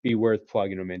be worth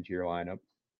plugging him into your lineup.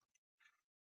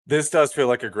 This does feel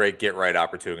like a great get-right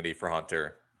opportunity for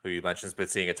Hunter, who you mentioned has been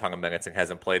seeing a ton of minutes and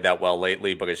hasn't played that well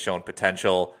lately, but has shown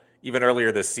potential even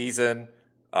earlier this season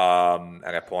and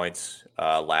at points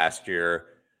last year.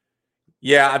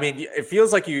 Yeah, it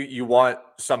feels like you want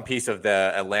some piece of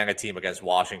the Atlanta team against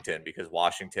Washington because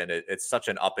Washington, it's such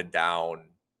an up and down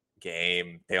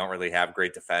game. They don't really have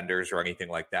great defenders or anything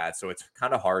like that. So it's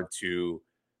kind of hard to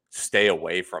stay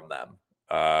away from them.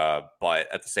 But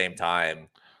at the same time,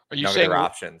 are you saying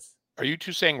options? Are you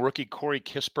two saying rookie Corey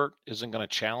Kispert isn't going to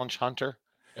challenge Hunter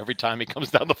every time he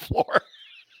comes down the floor?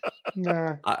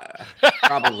 Nah.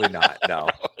 Probably not. No.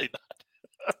 Probably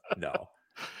not. No.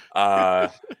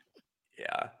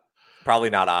 Yeah, probably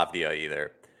not Avdia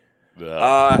either.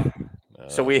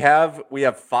 So we have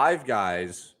 5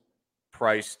 guys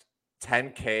priced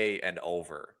 $10K and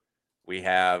over. We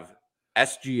have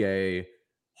SGA,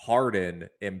 Harden,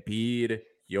 Embiid,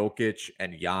 Jokic,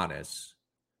 and Giannis.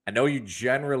 I know you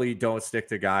generally don't stick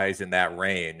to guys in that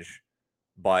range,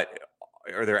 but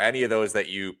are there any of those that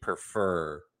you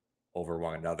prefer over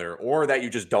one another, or that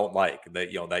you just don't like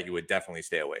that you would definitely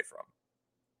stay away from?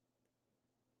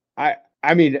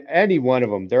 Any one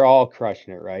of them, they're all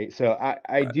crushing it, right? So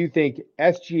I do think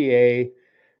SGA,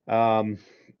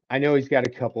 I know he's got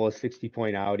a couple of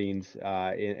 60-point outings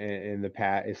in the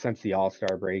past since the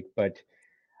All-Star break, but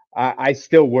I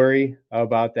still worry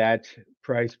about that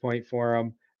price point for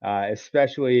him,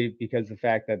 especially because the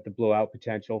fact that the blowout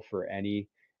potential for any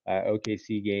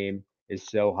OKC game is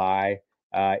so high.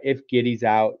 If Giddey's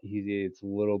out, it's a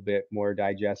little bit more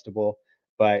digestible,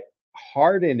 but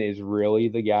Harden is really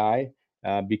the guy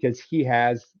because he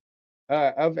has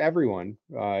of everyone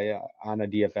on a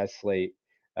DFS slate,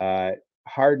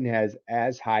 Harden has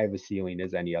as high of a ceiling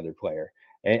as any other player.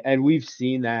 And we've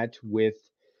seen that with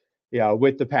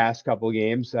the past couple of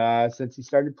games since he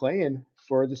started playing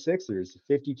for the Sixers.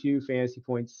 52 fantasy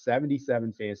points,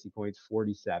 77 fantasy points,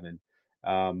 47.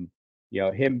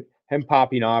 Him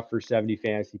popping off for 70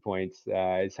 fantasy points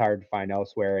is hard to find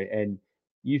elsewhere. And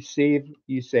you save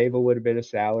a little bit of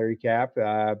salary cap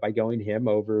by going him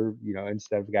over,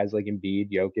 instead of guys like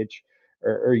Embiid, Jokic,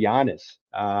 or Giannis.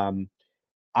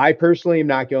 I personally am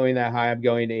not going that high. I'm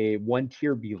going a one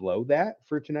tier below that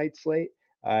for tonight's slate.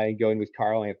 Going with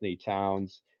Karl Anthony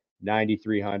Towns,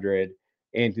 9,300.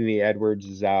 Anthony Edwards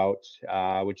is out,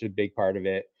 which is a big part of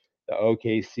it. The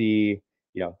OKC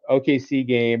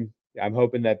game, I'm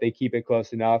hoping that they keep it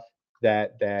close enough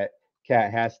that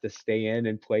Cat has to stay in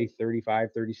and play 35,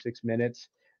 36 minutes.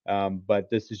 But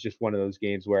this is just one of those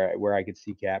games where I could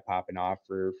see Cat popping off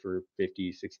for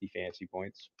 50, 60 fantasy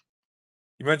points.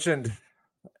 You mentioned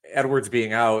Edwards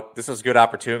being out. This is a good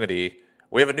opportunity.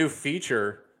 We have a new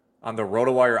feature on the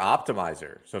RotoWire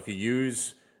Optimizer. So if you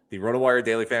use the RotoWire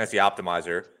Daily Fantasy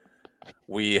Optimizer,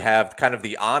 we have kind of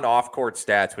the on-off court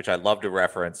stats, which I love to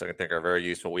reference. I think are very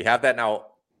useful. We have that now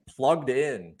plugged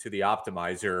in to the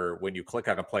optimizer when you click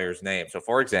on a player's name. So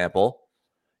for example,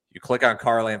 you click on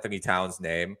Karl Anthony Towns'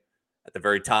 name. At the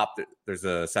very top, there's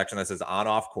a section that says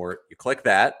on-off court. You click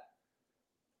that,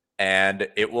 and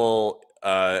it will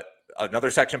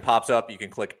another section pops up. You can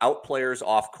click out players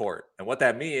off court. And what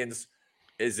that means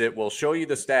is it will show you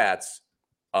the stats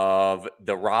of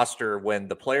the roster when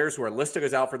the players who are listed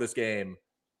as out for this game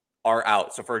are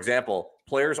out. So, for example,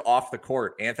 players off the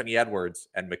court, Anthony Edwards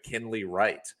and McKinley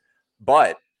Wright.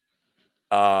 But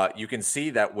you can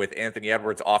see that with Anthony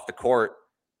Edwards off the court,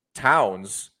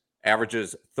 Towns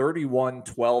averages 31,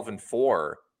 12, and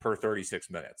 4 per 36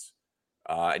 minutes.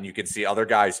 And you can see other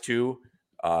guys too.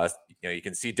 You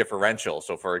can see differential.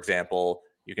 So, for example,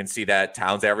 you can see that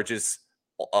Towns averages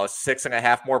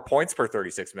 6.5 more points per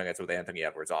 36 minutes with Anthony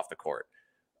Edwards off the court.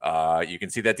 You can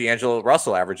see that D'Angelo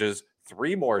Russell averages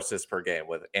 3 more assists per game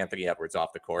with Anthony Edwards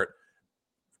off the court.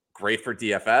 Great for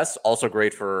DFS, also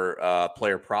great for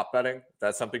player prop betting. If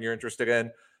that's something you're interested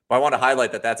in. But I want to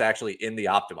highlight that that's actually in the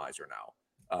optimizer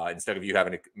now, instead of you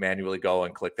having to manually go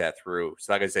and click that through.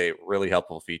 So that is a really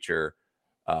helpful feature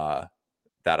that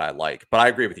I like. But I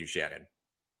agree with you, Shannon.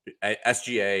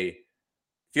 SGA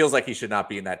feels like he should not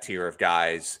be in that tier of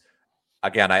guys.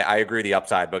 Again, I agree the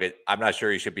upside, but I'm not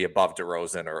sure he should be above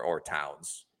DeRozan or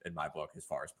Towns in my book as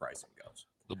far as pricing goes.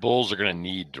 The Bulls are going to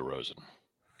need DeRozan.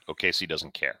 OKC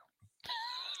doesn't care.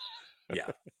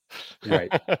 Yeah.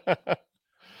 Right.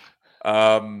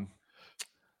 No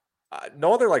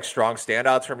other strong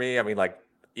standouts for me. I mean, I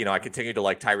continue to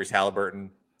like Tyrese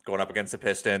Halliburton going up against the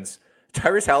Pistons.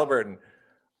 Tyrese Halliburton,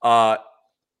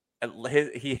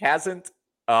 he hasn't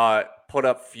put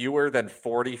up fewer than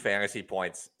 40 fantasy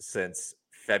points since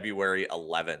February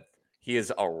 11th. He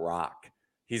is a rock.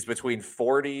 He's between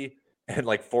 40 and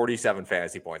 47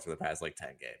 fantasy points for the past 10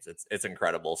 games. It's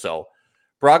incredible. So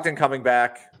Brogdon coming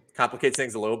back complicates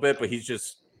things a little bit, but he's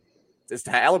just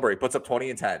Halliburton. He puts up 20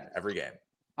 and 10 every game.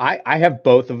 I have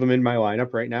both of them in my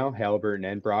lineup right now, Halliburton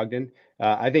and Brogdon.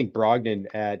 I think Brogdon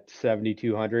at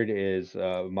 7,200 is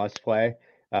a must play.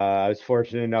 I was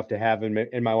fortunate enough to have him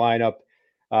in my lineup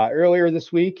earlier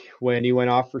this week when he went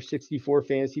off for 64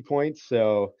 fantasy points.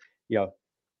 So,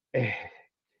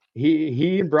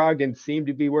 he and Brogdon seem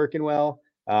to be working well.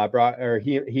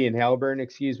 He and Halliburton,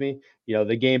 excuse me.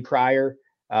 The game prior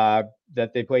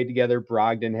that they played together,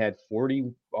 Brogdon had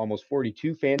almost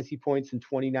 42 fantasy points in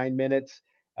 29 minutes.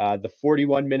 The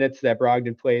 41 minutes that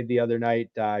Brogdon played the other night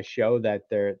show that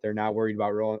they're not worried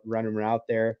about running him out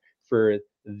there for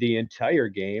the entire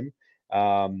game.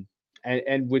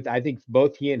 And with, I think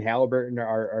both he and Halliburton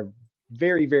are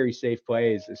very, very safe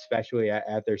plays, especially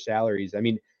at their salaries. I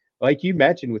mean, like you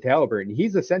mentioned with Halliburton,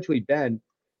 he's essentially been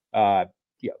 98%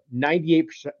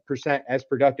 as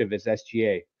productive as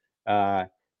SGA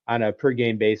on a per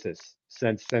game basis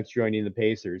since joining the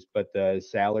Pacers. But the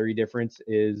salary difference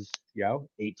is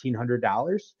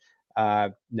 $1,800.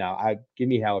 No, give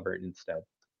me Halliburton instead.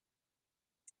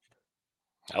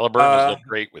 Halliburton has looked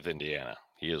great with Indiana.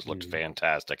 He has looked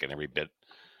fantastic in every bit,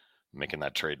 making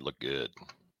that trade look good.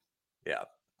 Yeah.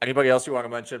 Anybody else you want to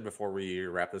mention before we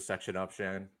wrap this section up,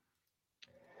 Shannon?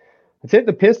 That's it.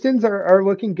 The Pistons are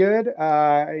looking good.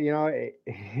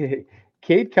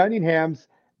 Cade Cunningham's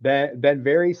been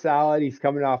very solid. He's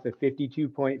coming off a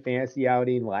 52-point fantasy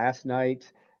outing last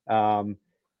night.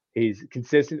 He's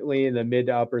consistently in the mid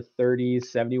to upper 30s,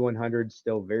 7,100,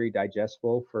 still very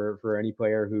digestible for any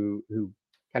player who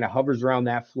kind of hovers around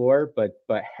that floor,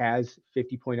 but has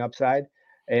 50-point upside.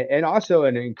 And also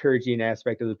an encouraging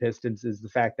aspect of the Pistons is the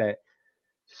fact that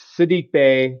Sadiq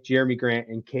Bey, Jeremy Grant,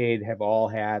 and Cade have all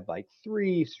had like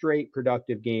 3 straight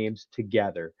productive games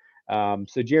together.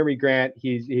 So Jeremy Grant,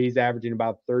 he's averaging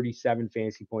about 37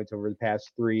 fantasy points over the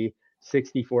past 3,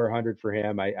 6,400 for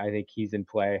him. I think he's in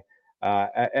play.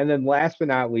 And then last but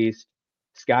not least,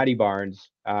 Scotty Barnes.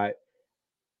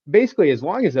 Basically, as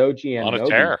long as OG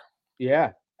Anunoby,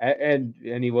 yeah, and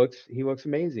he looks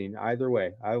amazing either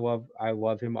way. I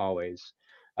love him always.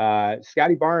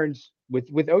 Scotty Barnes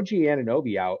with OG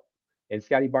Anunoby out and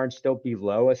Scotty Barnes still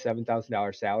below a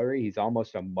 $7,000 salary, he's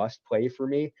almost a must play for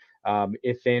me.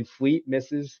 If Van Fleet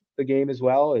misses the game as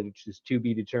well, which is to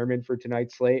be determined for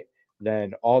tonight's slate,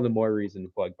 then all the more reason to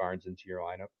plug Barnes into your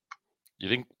lineup. You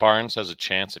think Barnes has a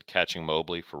chance at catching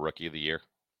Mobley for Rookie of the Year?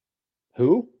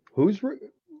 Who's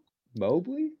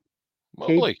Mobley?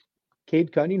 Mobley.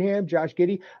 Cade Cunningham, Josh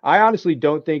Giddey. I honestly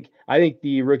don't think. I think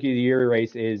the Rookie of the Year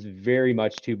race is very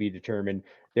much to be determined.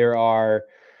 There are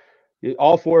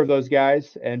all 4 of those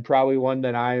guys, and probably one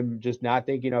that I'm just not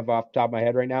thinking of off the top of my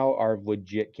head right now are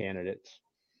legit candidates.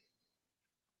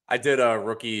 I did a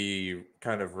rookie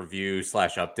kind of review /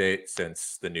 update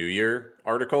since the New Year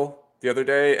article the other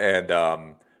day.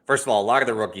 And first of all, a lot of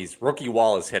the rookie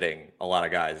wall is hitting a lot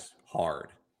of guys hard.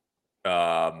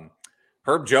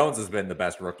 Herb Jones has been the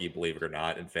best rookie, believe it or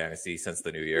not, in fantasy since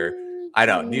the New Year. I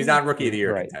know he's not Rookie of the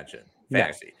Year contention,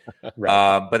 fantasy. Yeah.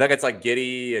 Right. But then it's like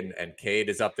Giddey and Cade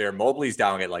is up there. Mobley's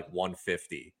down at like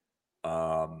 150.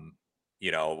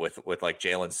 With like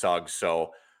Jalen Suggs.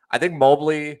 So I think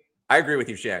Mobley. I agree with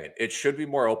you, Shannon. It should be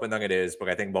more open than it is, but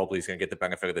I think Mobley's going to get the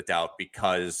benefit of the doubt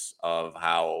because of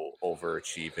how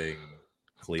overachieving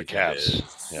Cleveland is.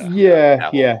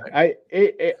 Yeah.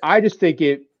 I just think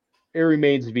it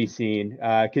remains to be seen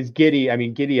because Giddey,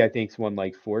 I think, won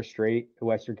like 4 straight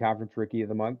Western Conference Rookie of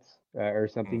the Month or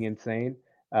something insane.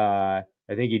 I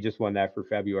think he just won that for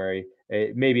February.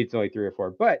 Maybe it's only 3 or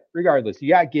 4, but regardless, you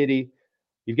got Giddey,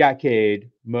 you've got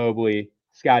Cade, Mobley,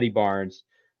 Scotty Barnes.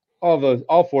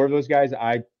 All 4 of those guys,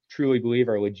 I truly believe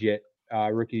are legit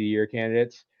Rookie of the Year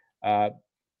candidates.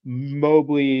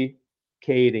 Mobley,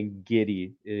 Cade, and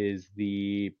Giddey is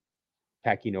the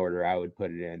pecking order I would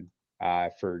put it in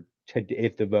for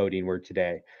if the voting were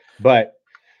today. But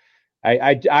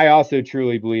I also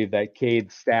truly believe that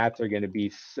Cade's stats are going to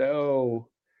be so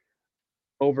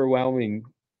overwhelmingly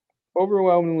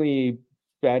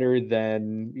better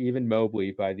than even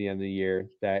Mobley by the end of the year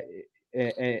that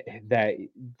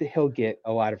he'll get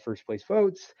a lot of first place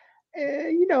votes.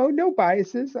 No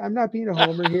biases. I'm not being a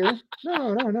homer here.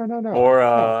 No.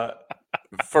 Or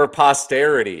for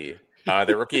posterity,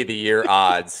 the Rookie of the Year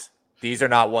odds. These are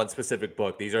not one specific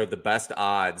book. These are the best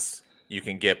odds you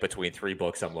can get between 3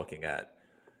 books I'm looking at.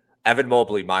 Evan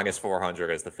Mobley -400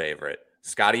 as the favorite.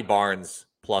 Scotty Barnes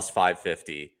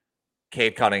 +550.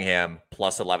 Cade Cunningham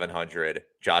 +1100.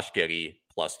 Josh Giddey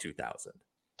 +2000.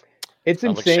 It's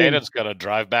insane. Like Shannon's going to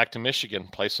drive back to Michigan,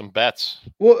 play some bets.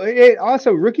 Well, it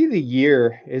also Rookie of the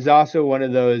Year is also one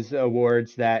of those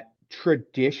awards that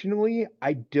traditionally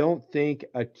I don't think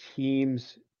a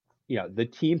team's, the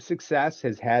team success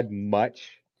has had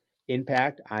much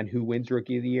impact on who wins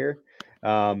Rookie of the Year.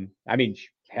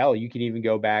 Hell, you can even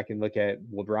go back and look at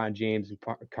LeBron James and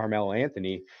Carmelo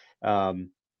Anthony.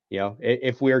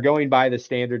 If we are going by the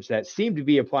standards that seem to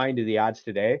be applying to the odds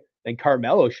today, then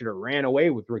Carmelo should have ran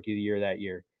away with Rookie of the Year that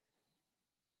year.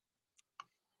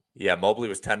 Yeah, Mobley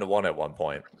was 10-1 at one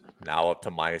point. Now up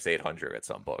to -800 at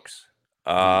some books.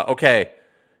 Okay,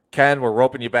 Ken, we're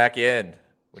roping you back in.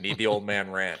 We need the old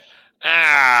man rant.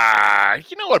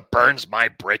 You know what burns my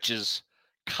britches?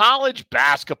 College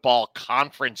basketball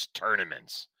conference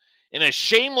tournaments. In a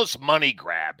shameless money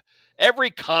grab,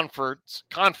 every conference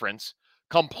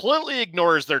completely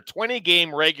ignores their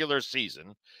 20-game regular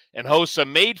season and hosts a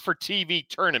made-for-TV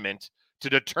tournament to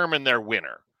determine their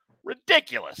winner.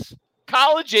 Ridiculous.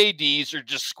 College ADs are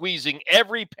just squeezing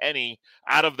every penny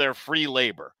out of their free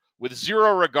labor with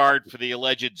zero regard for the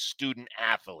alleged student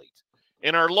athlete.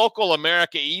 In our local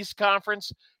America East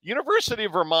Conference, University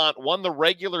of Vermont won the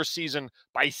regular season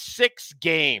by 6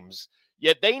 games,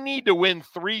 yet they need to win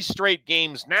 3 straight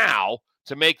games now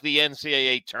to make the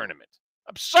NCAA tournament.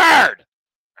 Absurd!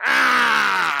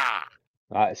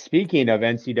 Speaking of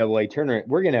NCAA tournament,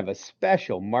 we're going to have a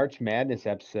special March Madness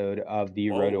episode of the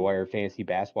RotoWire Fantasy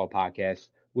Basketball Podcast,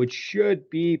 which should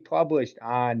be published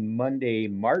on Monday,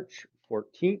 March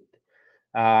 14th.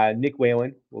 Nick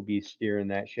Whalen will be steering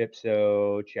that ship,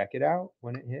 so check it out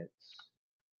when it hits.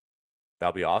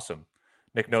 That'll be awesome.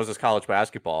 Nick knows his college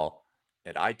basketball,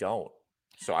 and I don't,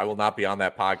 so I will not be on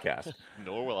that podcast.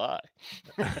 Nor will I.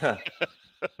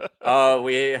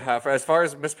 We have, as far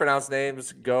as mispronounced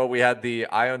names go, we had the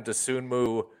Ion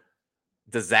Dosunmu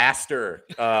disaster.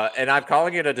 And I'm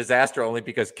calling it a disaster only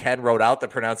because Ken wrote out the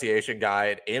pronunciation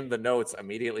guide in the notes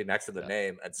immediately next to the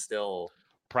name and still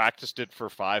practiced it for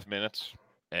 5 minutes.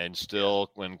 And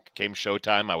still, when came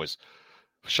showtime, I was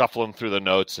shuffling through the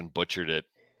notes and butchered it.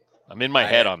 I'm in my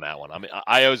head on that one. I mean,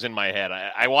 Io's in my head.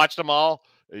 I watched them all.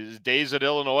 Days at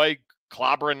Illinois,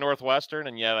 clobbering Northwestern,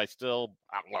 and yet I still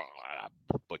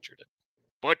butchered it.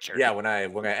 Yeah, when I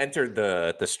entered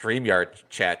the StreamYard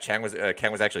chat, Ken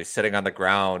was actually sitting on the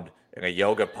ground in a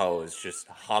yoga pose, just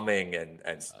humming and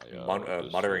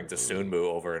muttering Dosunmu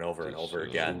over and over and over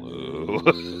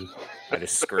again. I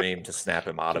just screamed to snap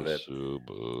him out of it.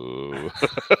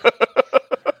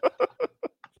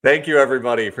 Thank you,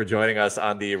 everybody, for joining us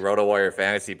on the RotoWire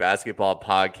Fantasy Basketball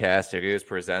Podcast. It is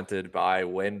presented by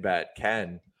WynnBET.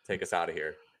 Ken, take us out of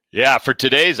here. Yeah, for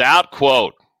today's out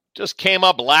quote, just came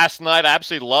up last night. I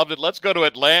absolutely loved it. Let's go to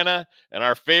Atlanta and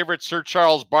our favorite Sir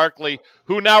Charles Barkley,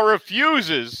 who now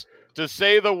refuses to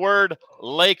say the word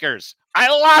Lakers. I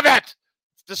love it.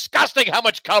 It's disgusting how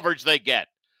much coverage they get.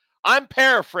 I'm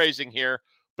paraphrasing here,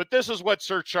 but this is what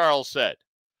Sir Charles said.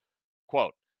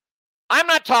 Quote, I'm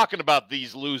not talking about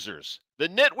these losers. The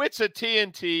nitwits at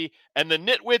TNT and the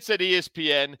nitwits at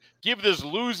ESPN give this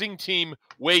losing team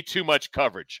way too much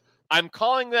coverage. I'm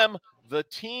calling them the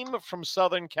team from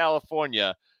Southern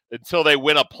California until they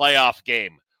win a playoff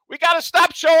game. We got to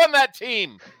stop showing that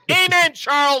team. Amen,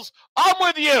 Charles. I'm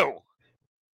with you.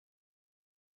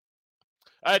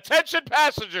 Attention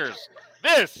passengers.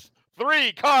 This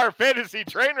 3-car fantasy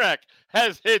train wreck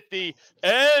has hit the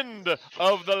end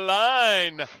of the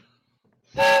line.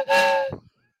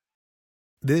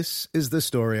 This is the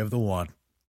story of the one.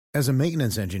 As a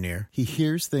maintenance engineer, he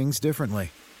hears things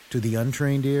differently. To the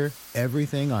untrained ear,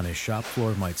 everything on his shop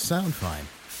floor might sound fine,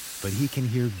 but he can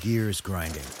hear gears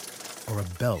grinding or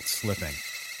a belt slipping.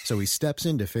 So he steps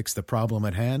in to fix the problem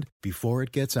at hand before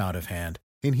it gets out of hand.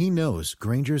 And he knows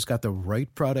Grainger's got the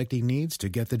right product he needs to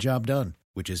get the job done,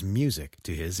 which is music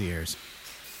to his ears.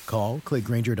 Call, click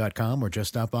Grainger.com, or just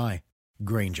stop by.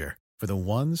 Grainger, for the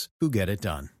ones who get it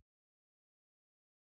done.